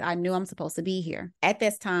I was like, I knew I'm supposed to be here. At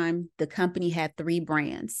this time, the company had 3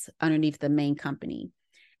 brands underneath the main company.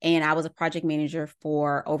 And I was a project manager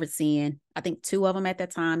for overseeing, I think 2 of them at that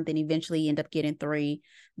time, then eventually end up getting 3.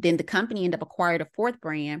 Then the company ended up acquiring a 4th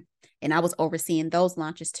brand, and I was overseeing those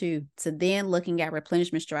launches too. So then looking at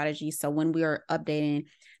replenishment strategies. So when we are updating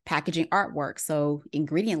packaging artwork, so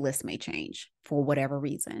ingredient lists may change for whatever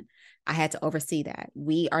reason, I had to oversee that.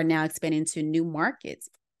 We are now expanding to new markets.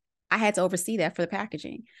 I had to oversee that for the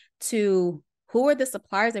packaging. To who are the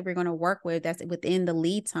suppliers that we're going to work with that's within the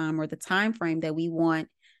lead time or the time frame that we want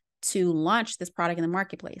to launch this product in the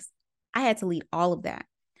marketplace. I had to lead all of that.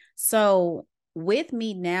 So with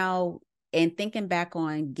me now and thinking back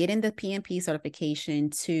on getting the PMP certification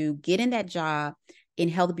to getting that job in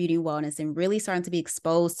health, beauty, and wellness, and really starting to be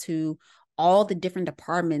exposed to all the different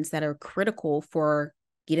departments that are critical for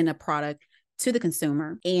getting a product to the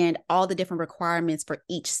consumer and all the different requirements for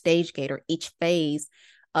each stage gate or each phase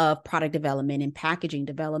of product development and packaging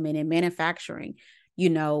development and manufacturing,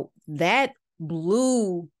 that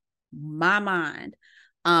blew my mind.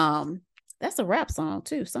 That's a rap song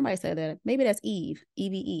too. Somebody said that. Maybe that's Eve,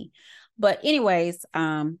 EVE. But anyways,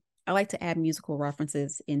 I like to add musical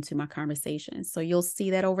references into my conversation. So you'll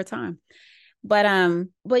see that over time. But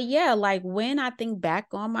yeah, like when I think back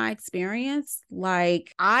on my experience,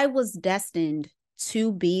 like I was destined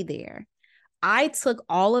to be there. I took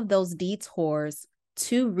all of those detours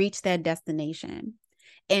to reach that destination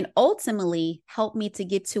and ultimately helped me to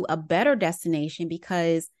get to a better destination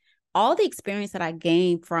because all the experience that I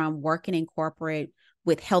gained from working in corporate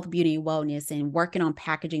with health, beauty, and wellness and working on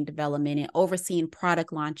packaging development and overseeing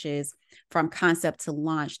product launches from concept to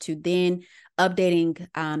launch to then updating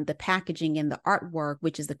the packaging and the artwork,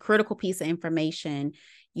 which is the critical piece of information,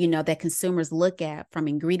 that consumers look at, from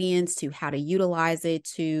ingredients to how to utilize it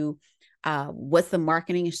to what's the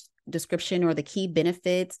marketing description or the key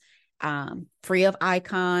benefits, free of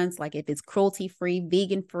icons, like if it's cruelty free,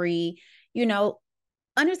 vegan free,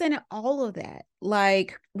 understanding all of that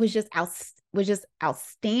was just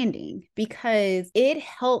outstanding because it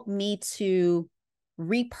helped me to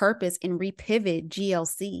repurpose and repivot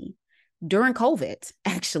GLC during COVID,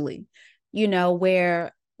 actually,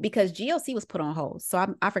 because GLC was put on hold.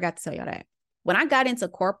 So I forgot to tell y'all that. When I got into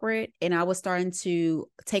corporate and I was starting to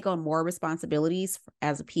take on more responsibilities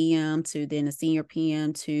as a PM to then a senior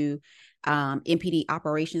PM to MPD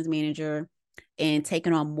operations manager, and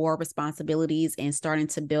taking on more responsibilities and starting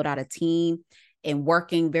to build out a team and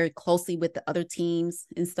working very closely with the other teams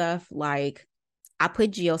and stuff, like I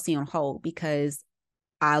put GLC on hold because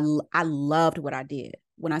I loved what I did.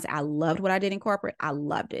 When I say I loved what I did in corporate, I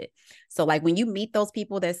loved it. So like when you meet those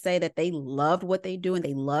people that say that they loved what they do and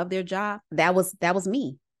they love their job, that was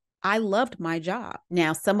me. I loved my job.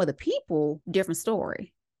 Now, some of the people, different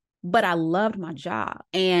story, but I loved my job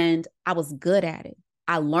and I was good at it.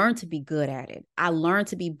 I learned to be good at it. I learned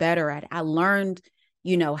to be better at it. I learned,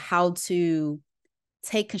 how to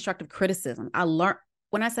take constructive criticism. I learned,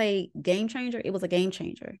 when I say game changer, it was a game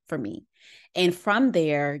changer for me. And from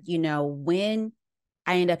there, when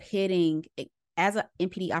I ended up hitting as an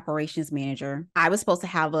MPD operations manager, I was supposed to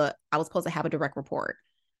have a direct report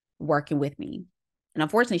working with me. And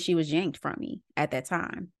unfortunately, she was yanked from me at that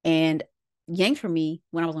time and yanked from me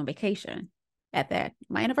when I was on vacation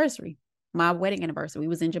my anniversary. My wedding anniversary, we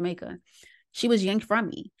was in Jamaica. She was yanked from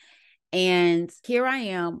me. And here I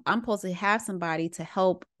am. I'm supposed to have somebody to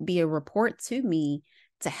help be a report to me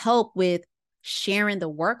to help with sharing the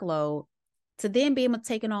workload to then be able to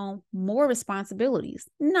take on more responsibilities.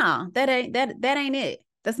 No, that ain't it.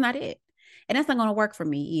 That's not it. And that's not going to work for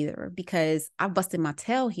me either because I busted my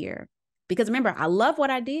tail here. Because remember, I love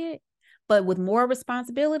what I did, but with more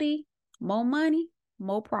responsibility, more money,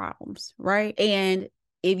 more problems, right? And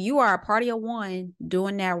if you are a party of one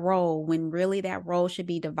doing that role, when really that role should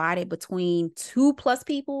be divided between 2+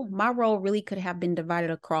 people, my role really could have been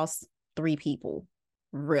divided across 3 people,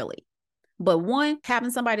 really. But one,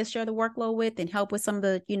 having somebody to share the workload with and help with some of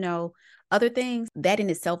the, other things, that in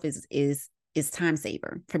itself is time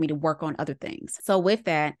saver for me to work on other things. So with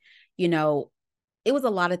that, it was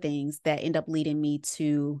a lot of things that end up leading me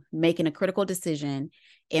to making a critical decision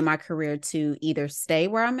in my career to either stay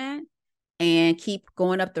where I'm at and keep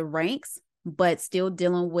going up the ranks, but still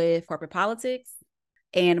dealing with corporate politics.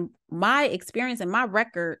 And my experience and my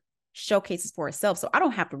record showcases for itself. So I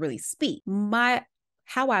don't have to really speak.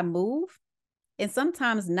 How I move and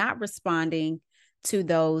sometimes not responding to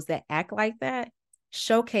those that act like that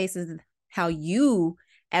showcases how you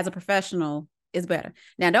as a professional is better.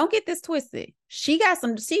 Now, don't get this twisted. She got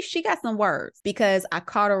some words because I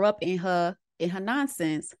caught her up in her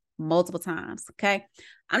nonsense multiple times. Okay.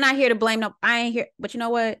 I'm not here to blame I ain't here, but you know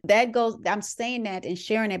what? I'm saying that and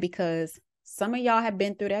sharing that because some of y'all have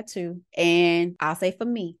been through that too. And I'll say for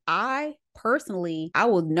me, I personally, I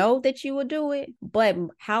will know that you will do it, but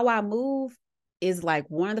how I move is like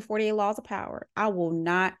one of the 48 laws of power.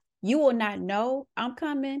 You will not know I'm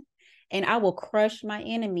coming and I will crush my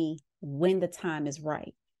enemy when the time is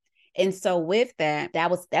right. And so with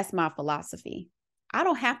that's my philosophy. I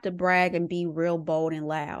don't have to brag and be real bold and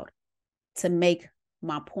loud to make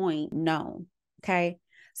my point known. Okay.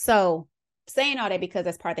 So saying all that because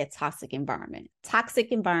that's part of that toxic environment,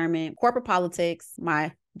 corporate politics,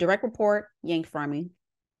 my direct report yanked from me,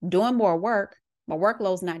 doing more work, My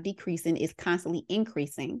workload's not decreasing, it's constantly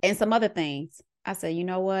increasing. And some other things. I said, you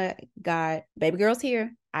know what, God, baby girl's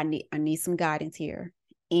here. I need some guidance here.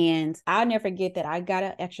 And I'll never forget that I got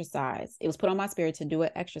an exercise. It was put on my spirit to do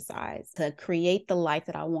an exercise to create the life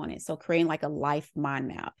that I wanted. So creating like a life mind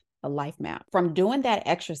map, a life map. From doing that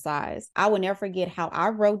exercise, I will never forget how I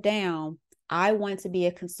wrote down I want to be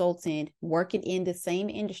a consultant working in the same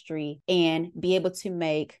industry and be able to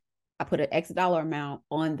make, I put an X dollar amount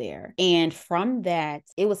on there. And from that,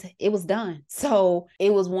 it was done. So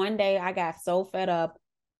it was one day I got so fed up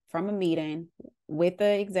from a meeting with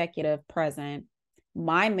the executive present.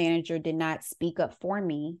 My manager did not speak up for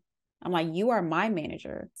me. I'm like, you are my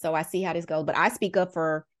manager. So I see how this goes, but I speak up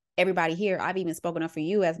for everybody here. I've even spoken up for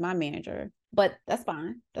you as my manager, but that's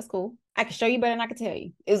fine. That's cool. I can show you better than I can tell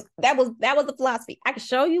you. That was the philosophy. I can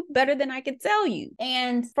show you better than I can tell you.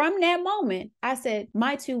 And from that moment, I said,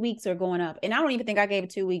 my 2 weeks are going up. And I don't even think I gave it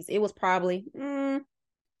 2 weeks. It was probably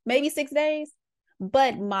maybe 6 days.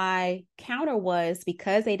 But my counter was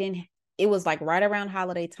because it was like right around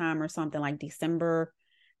holiday time or something, like December,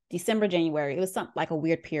 January. It was something like a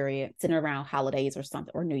weird period sitting around holidays or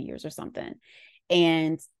something, or New Year's or something.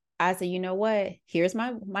 And I said, you know what? Here's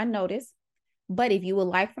my notice. But if you would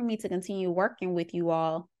like for me to continue working with you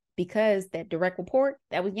all, because that direct report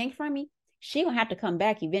that was yanked from me, she gonna have to come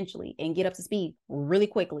back eventually and get up to speed really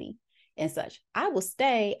quickly and such. I will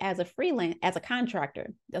stay as a freelance, as a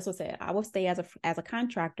contractor. That's what I said. I will stay as a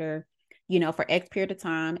contractor, for X period of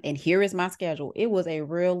time. And here is my schedule. It was a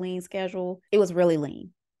real lean schedule. It was really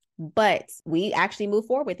lean. But we actually moved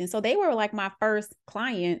forward with it. And so they were like my first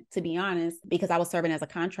client, to be honest, because I was serving as a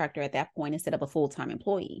contractor at that point instead of a full-time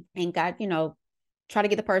employee. And got, try to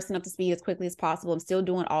get the person up to speed as quickly as possible. I'm still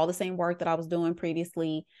doing all the same work that I was doing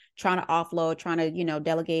previously, trying to offload, trying to,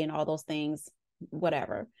 delegate and all those things,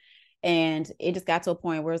 whatever. And it just got to a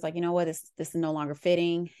point where it's like, you know what, this is no longer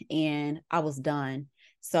fitting. And I was done.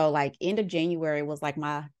 So like end of January was like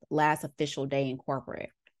my last official day in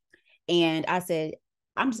corporate. And I said,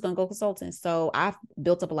 I'm just going to go consulting. So I've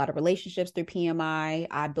built up a lot of relationships through PMI.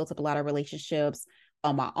 I built up a lot of relationships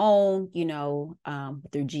on my own,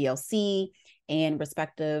 through GLC and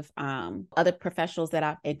respective other professionals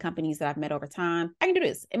and companies that I've met over time. I can do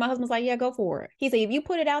this. And my husband's like, yeah, go for it. He said, if you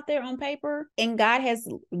put it out there on paper and God has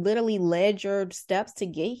literally led your steps to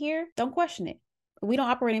get here, don't question it. We don't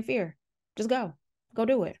operate in fear. Just go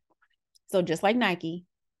do it. So just like Nike,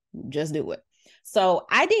 just do it. So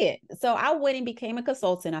I did. So I went and became a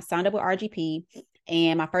consultant. I signed up with RGP,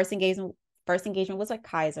 and my first engagement was at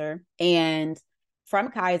Kaiser. And from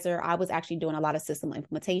Kaiser, I was actually doing a lot of system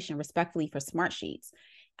implementation, respectfully, for Smart Sheets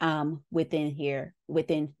within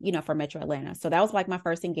for Metro Atlanta. So that was like my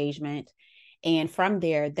first engagement. And from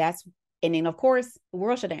there, and then of course, the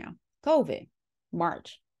world shut down, COVID,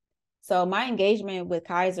 March. So my engagement with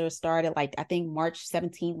Kaiser started like, I think March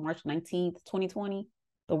 17th, March 19th, 2020.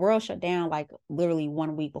 The world shut down like literally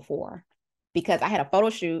 1 week before, because I had a photo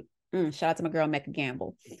shoot. Shout out to my girl, Mecca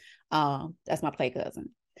Gamble. That's my play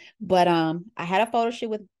cousin. But I had a photo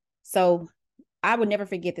shoot so I would never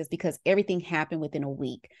forget this because everything happened within a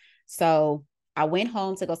week. So I went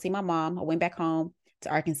home to go see my mom. I went back home to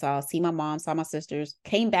Arkansas, see my mom, saw my sisters,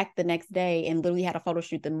 came back the next day and literally had a photo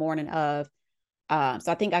shoot the morning of.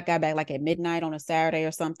 So I think I got back like at midnight on a Saturday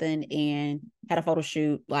or something and had a photo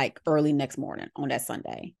shoot like early next morning on that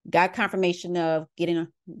Sunday. Got confirmation of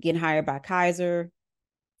getting hired by Kaiser.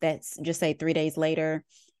 That's just say 3 days later.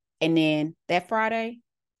 And then that Friday,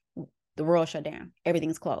 the world shut down.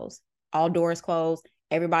 Everything's closed. All doors closed.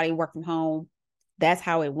 Everybody worked from home. That's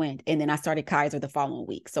how it went. And then I started Kaiser the following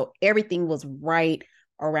week. So everything was right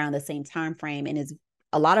around the same time frame. And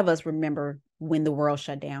a lot of us remember when the world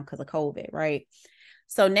shut down because of COVID, right?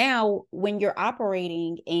 So now when you're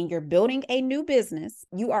operating and you're building a new business,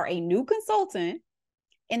 you are a new consultant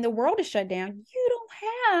and the world is shut down, you don't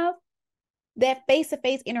have that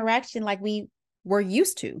face-to-face interaction like we were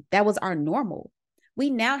used to. That was our normal.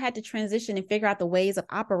 We now had to transition and figure out the ways of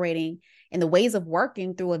operating and the ways of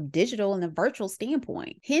working through a digital and a virtual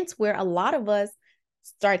standpoint. Hence where a lot of us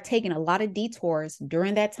start taking a lot of detours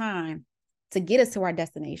during that time to get us to our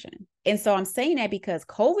destination. And so I'm saying that because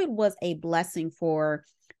COVID was a blessing for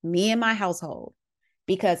me and my household,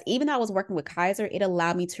 because even though I was working with Kaiser, it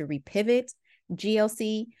allowed me to repivot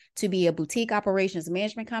GLC to be a boutique operations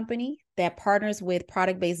management company that partners with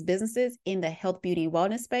product-based businesses in the health, beauty, and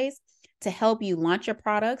wellness space to help you launch your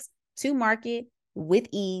products to market with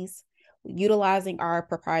ease, utilizing our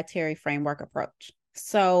proprietary framework approach.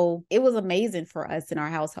 So it was amazing for us in our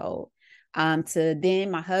household. To then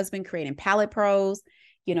my husband creating Palette Pros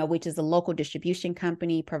which is a local distribution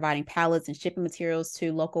company providing pallets and shipping materials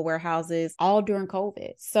to local warehouses, all during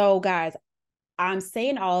COVID. So guys, I'm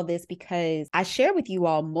saying all this because I share with you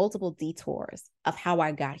all multiple detours of how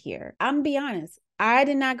I got here. I'm gonna be honest, I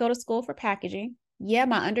did not go to school for packaging. Yeah,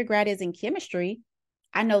 my undergrad is in chemistry.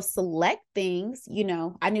 I know select things,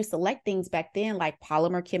 I knew select things back then, like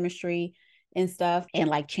polymer chemistry and stuff, and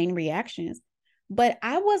like chain reactions. But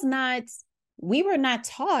we were not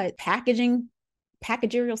taught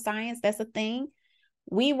packagerial science. That's a thing.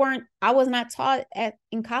 I was not taught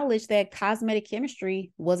in college that cosmetic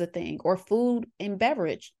chemistry was a thing, or food and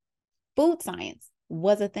beverage, food science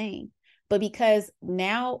was a thing. But because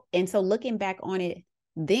now, and so looking back on it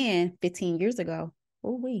then 15 years ago,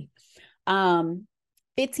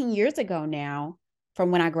 15 years ago now,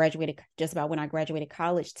 from when I graduated, just about when I graduated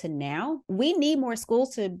college to now, we need more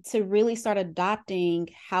schools to really start adopting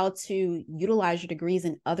how to utilize your degrees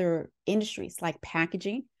in other industries like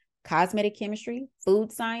packaging, cosmetic chemistry,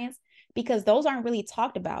 food science, because those aren't really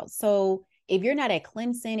talked about. So if you're not at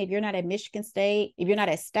Clemson, if you're not at Michigan State, if you're not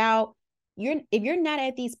at Stout, if you're not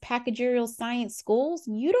at these packagerial science schools,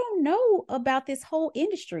 you don't know about this whole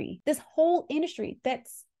industry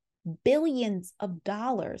that's billions of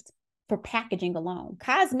dollars for packaging alone.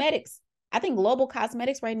 Cosmetics, I think global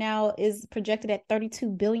cosmetics right now is projected at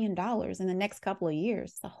 $32 billion in the next couple of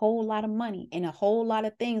years. It's a whole lot of money and a whole lot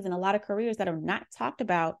of things and a lot of careers that are not talked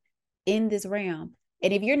about in this realm.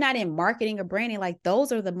 And if you're not in marketing or branding, like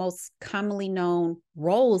those are the most commonly known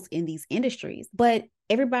roles in these industries. But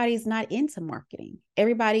everybody's not into marketing.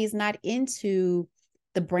 Everybody's not into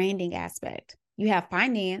the branding aspect. You have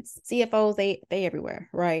finance, CFOs, they everywhere,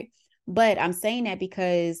 right? But I'm saying that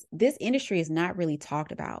because this industry is not really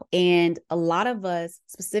talked about. And a lot of us,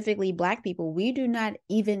 specifically Black people, we didn't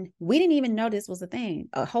even know this was a thing,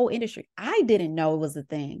 a whole industry. I didn't know it was a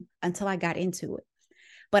thing until I got into it.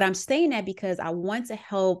 But I'm saying that because I want to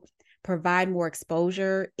help provide more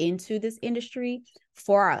exposure into this industry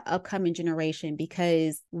for our upcoming generation,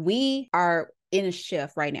 because we are in a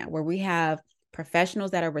shift right now where we have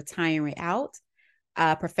professionals that are retiring out,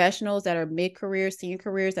 professionals that are mid-career, senior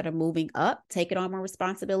careers that are moving up, taking on more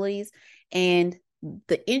responsibilities. And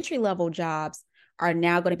the entry-level jobs are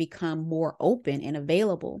now going to become more open and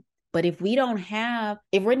available. But if we're not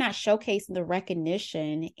showcasing the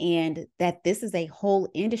recognition and that this is a whole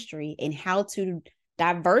industry and how to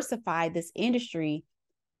diversify this industry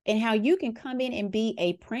and how you can come in and be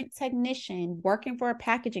a print technician working for a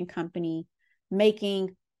packaging company,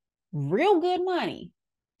 making real good money.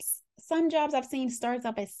 Some jobs I've seen starts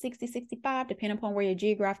up at 60, 65, depending upon where you're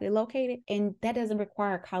geographically located. And that doesn't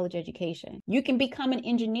require college education. You can become an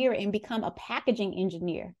engineer and become a packaging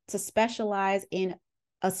engineer to specialize in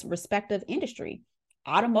a respective industry,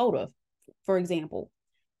 automotive, for example,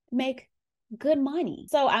 make good money.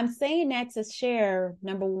 So I'm saying that to share,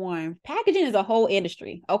 number one, packaging is a whole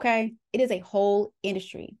industry, okay? It is a whole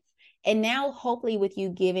industry. And now hopefully with you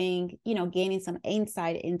gaining some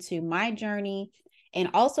insight into my journey and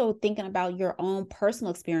also thinking about your own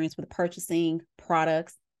personal experience with purchasing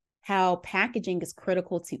products, how packaging is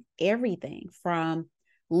critical to everything, from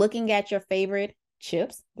looking at your favorite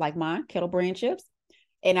chips, like mine, Kettle Brand chips,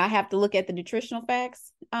 and I have to look at the nutritional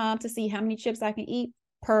facts to see how many chips I can eat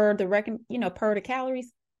per the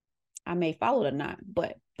calories. I may follow it or not,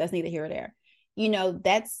 but that's neither here or there.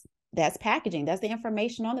 That's packaging. That's the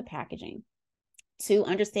information on the packaging, to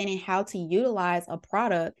understanding how to utilize a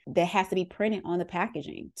product that has to be printed on the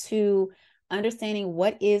packaging, to understanding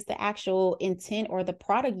what is the actual intent or the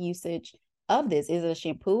product usage of this. Is it a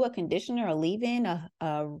shampoo, a conditioner, a leave-in,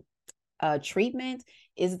 a treatment?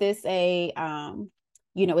 Is this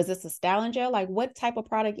is this a styling gel? Like, what type of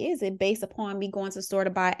product is it, based upon me going to the store to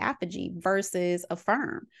buy Apogee versus a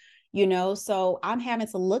Firm? So I'm having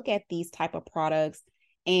to look at these type of products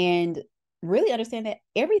and really understand that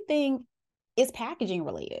everything is packaging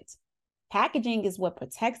related. Packaging is what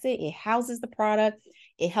protects it. It houses the product.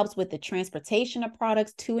 It helps with the transportation of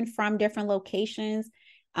products to and from different locations.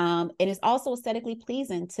 And it's also aesthetically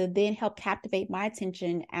pleasing to then help captivate my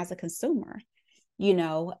attention as a consumer.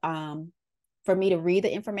 For me to read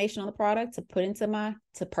the information on the product, to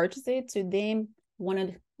purchase it, to then want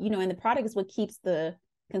to, and the product is what keeps the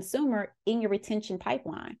consumer in your retention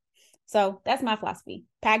pipeline. So that's my philosophy.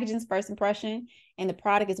 Packaging is first impression, and the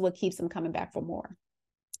product is what keeps them coming back for more.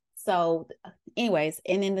 So anyways,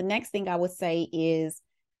 and then the next thing I would say is,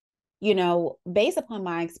 based upon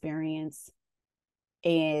my experience,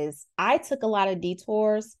 is I took a lot of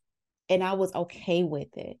detours and I was okay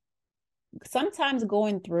with it. Sometimes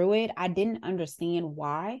going through it, I didn't understand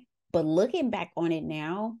why, but looking back on it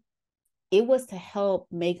now, it was to help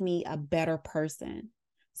make me a better person.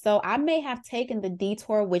 So I may have taken the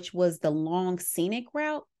detour, which was the long scenic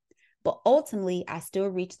route, but ultimately I still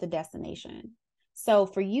reached the destination. So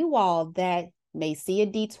for you all that may see a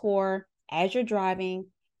detour as you're driving,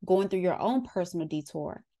 going through your own personal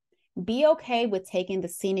detour, be okay with taking the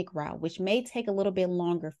scenic route, which may take a little bit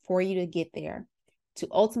longer for you to get there to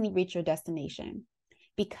ultimately reach your destination,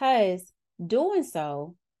 because doing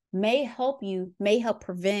so may help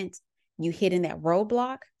prevent you hitting that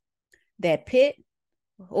roadblock, that pit.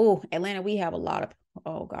 Oh, Atlanta, we have a lot of,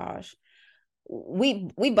 oh gosh, we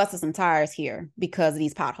busted some tires here because of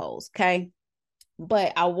these potholes. Okay.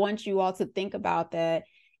 But I want you all to think about that.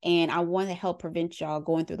 And I want to help prevent y'all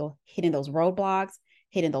going through hitting those roadblocks,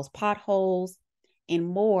 hitting those potholes and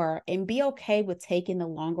more, and be okay with taking the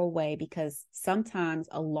longer way, because sometimes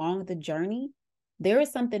along the journey, there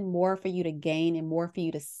is something more for you to gain and more for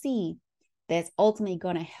you to see that's ultimately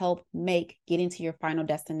going to help make getting to your final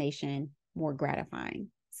destination more gratifying.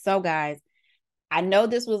 So guys, I know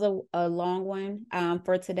this was a long one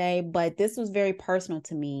for today, but this was very personal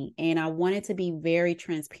to me. And I wanted to be very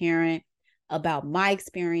transparent about my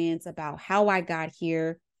experience, about how I got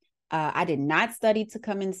here. I did not study to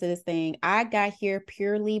come into this thing. I got here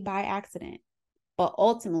purely by accident, but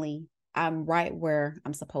ultimately I'm right where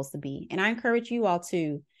I'm supposed to be. And I encourage you all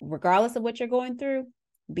to, regardless of what you're going through,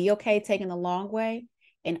 be okay taking the long way,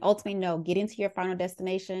 and ultimately know getting to your final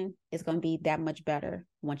destination is going to be that much better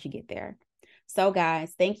once you get there. So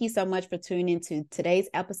guys, thank you so much for tuning into today's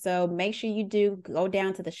episode. Make sure you do go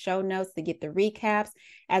down to the show notes to get the recaps,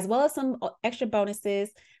 as well as some extra bonuses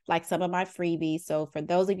like some of my freebies. So for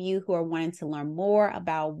those of you who are wanting to learn more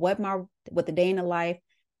about what the day in the life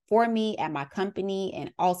for me at my company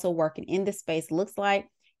and also working in this space looks like,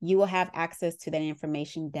 you will have access to that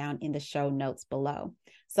information down in the show notes below.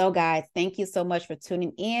 So guys, thank you so much for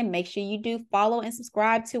tuning in. Make sure you do follow and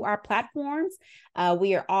subscribe to our platforms.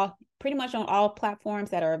 We are all pretty much on all platforms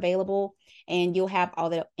that are available, and you'll have all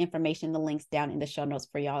the information, the links down in the show notes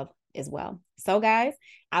for y'all as well. So guys,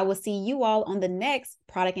 I will see you all on the next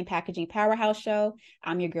Product and Packaging Powerhouse Show.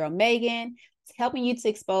 I'm your girl, Megan, helping you to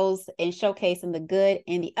expose and showcasing the good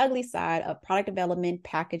and the ugly side of product development,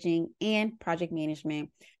 packaging, and project management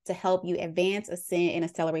to help you advance, ascend, and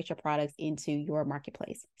accelerate your products into your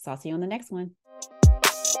marketplace. So I'll see you on the next one.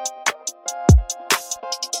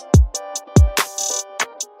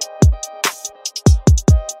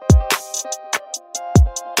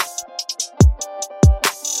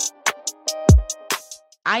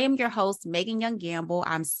 I am your host, Megan Young Gamble.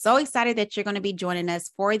 I'm so excited that you're going to be joining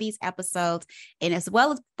us for these episodes, and as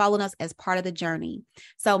well as following us as part of the journey.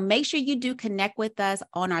 So make sure you do connect with us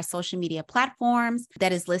on our social media platforms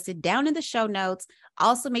that is listed down in the show notes.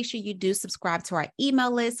 Also, make sure you do subscribe to our email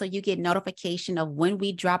list so you get notification of when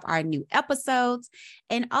we drop our new episodes.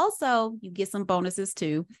 And also you get some bonuses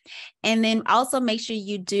too. And then also make sure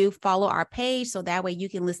you do follow our page so that way you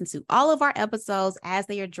can listen to all of our episodes as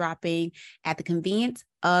they are dropping at the convenience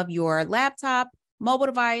of your laptop, mobile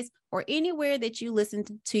device, or anywhere that you listen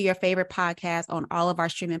to your favorite podcast on all of our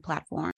streaming platforms.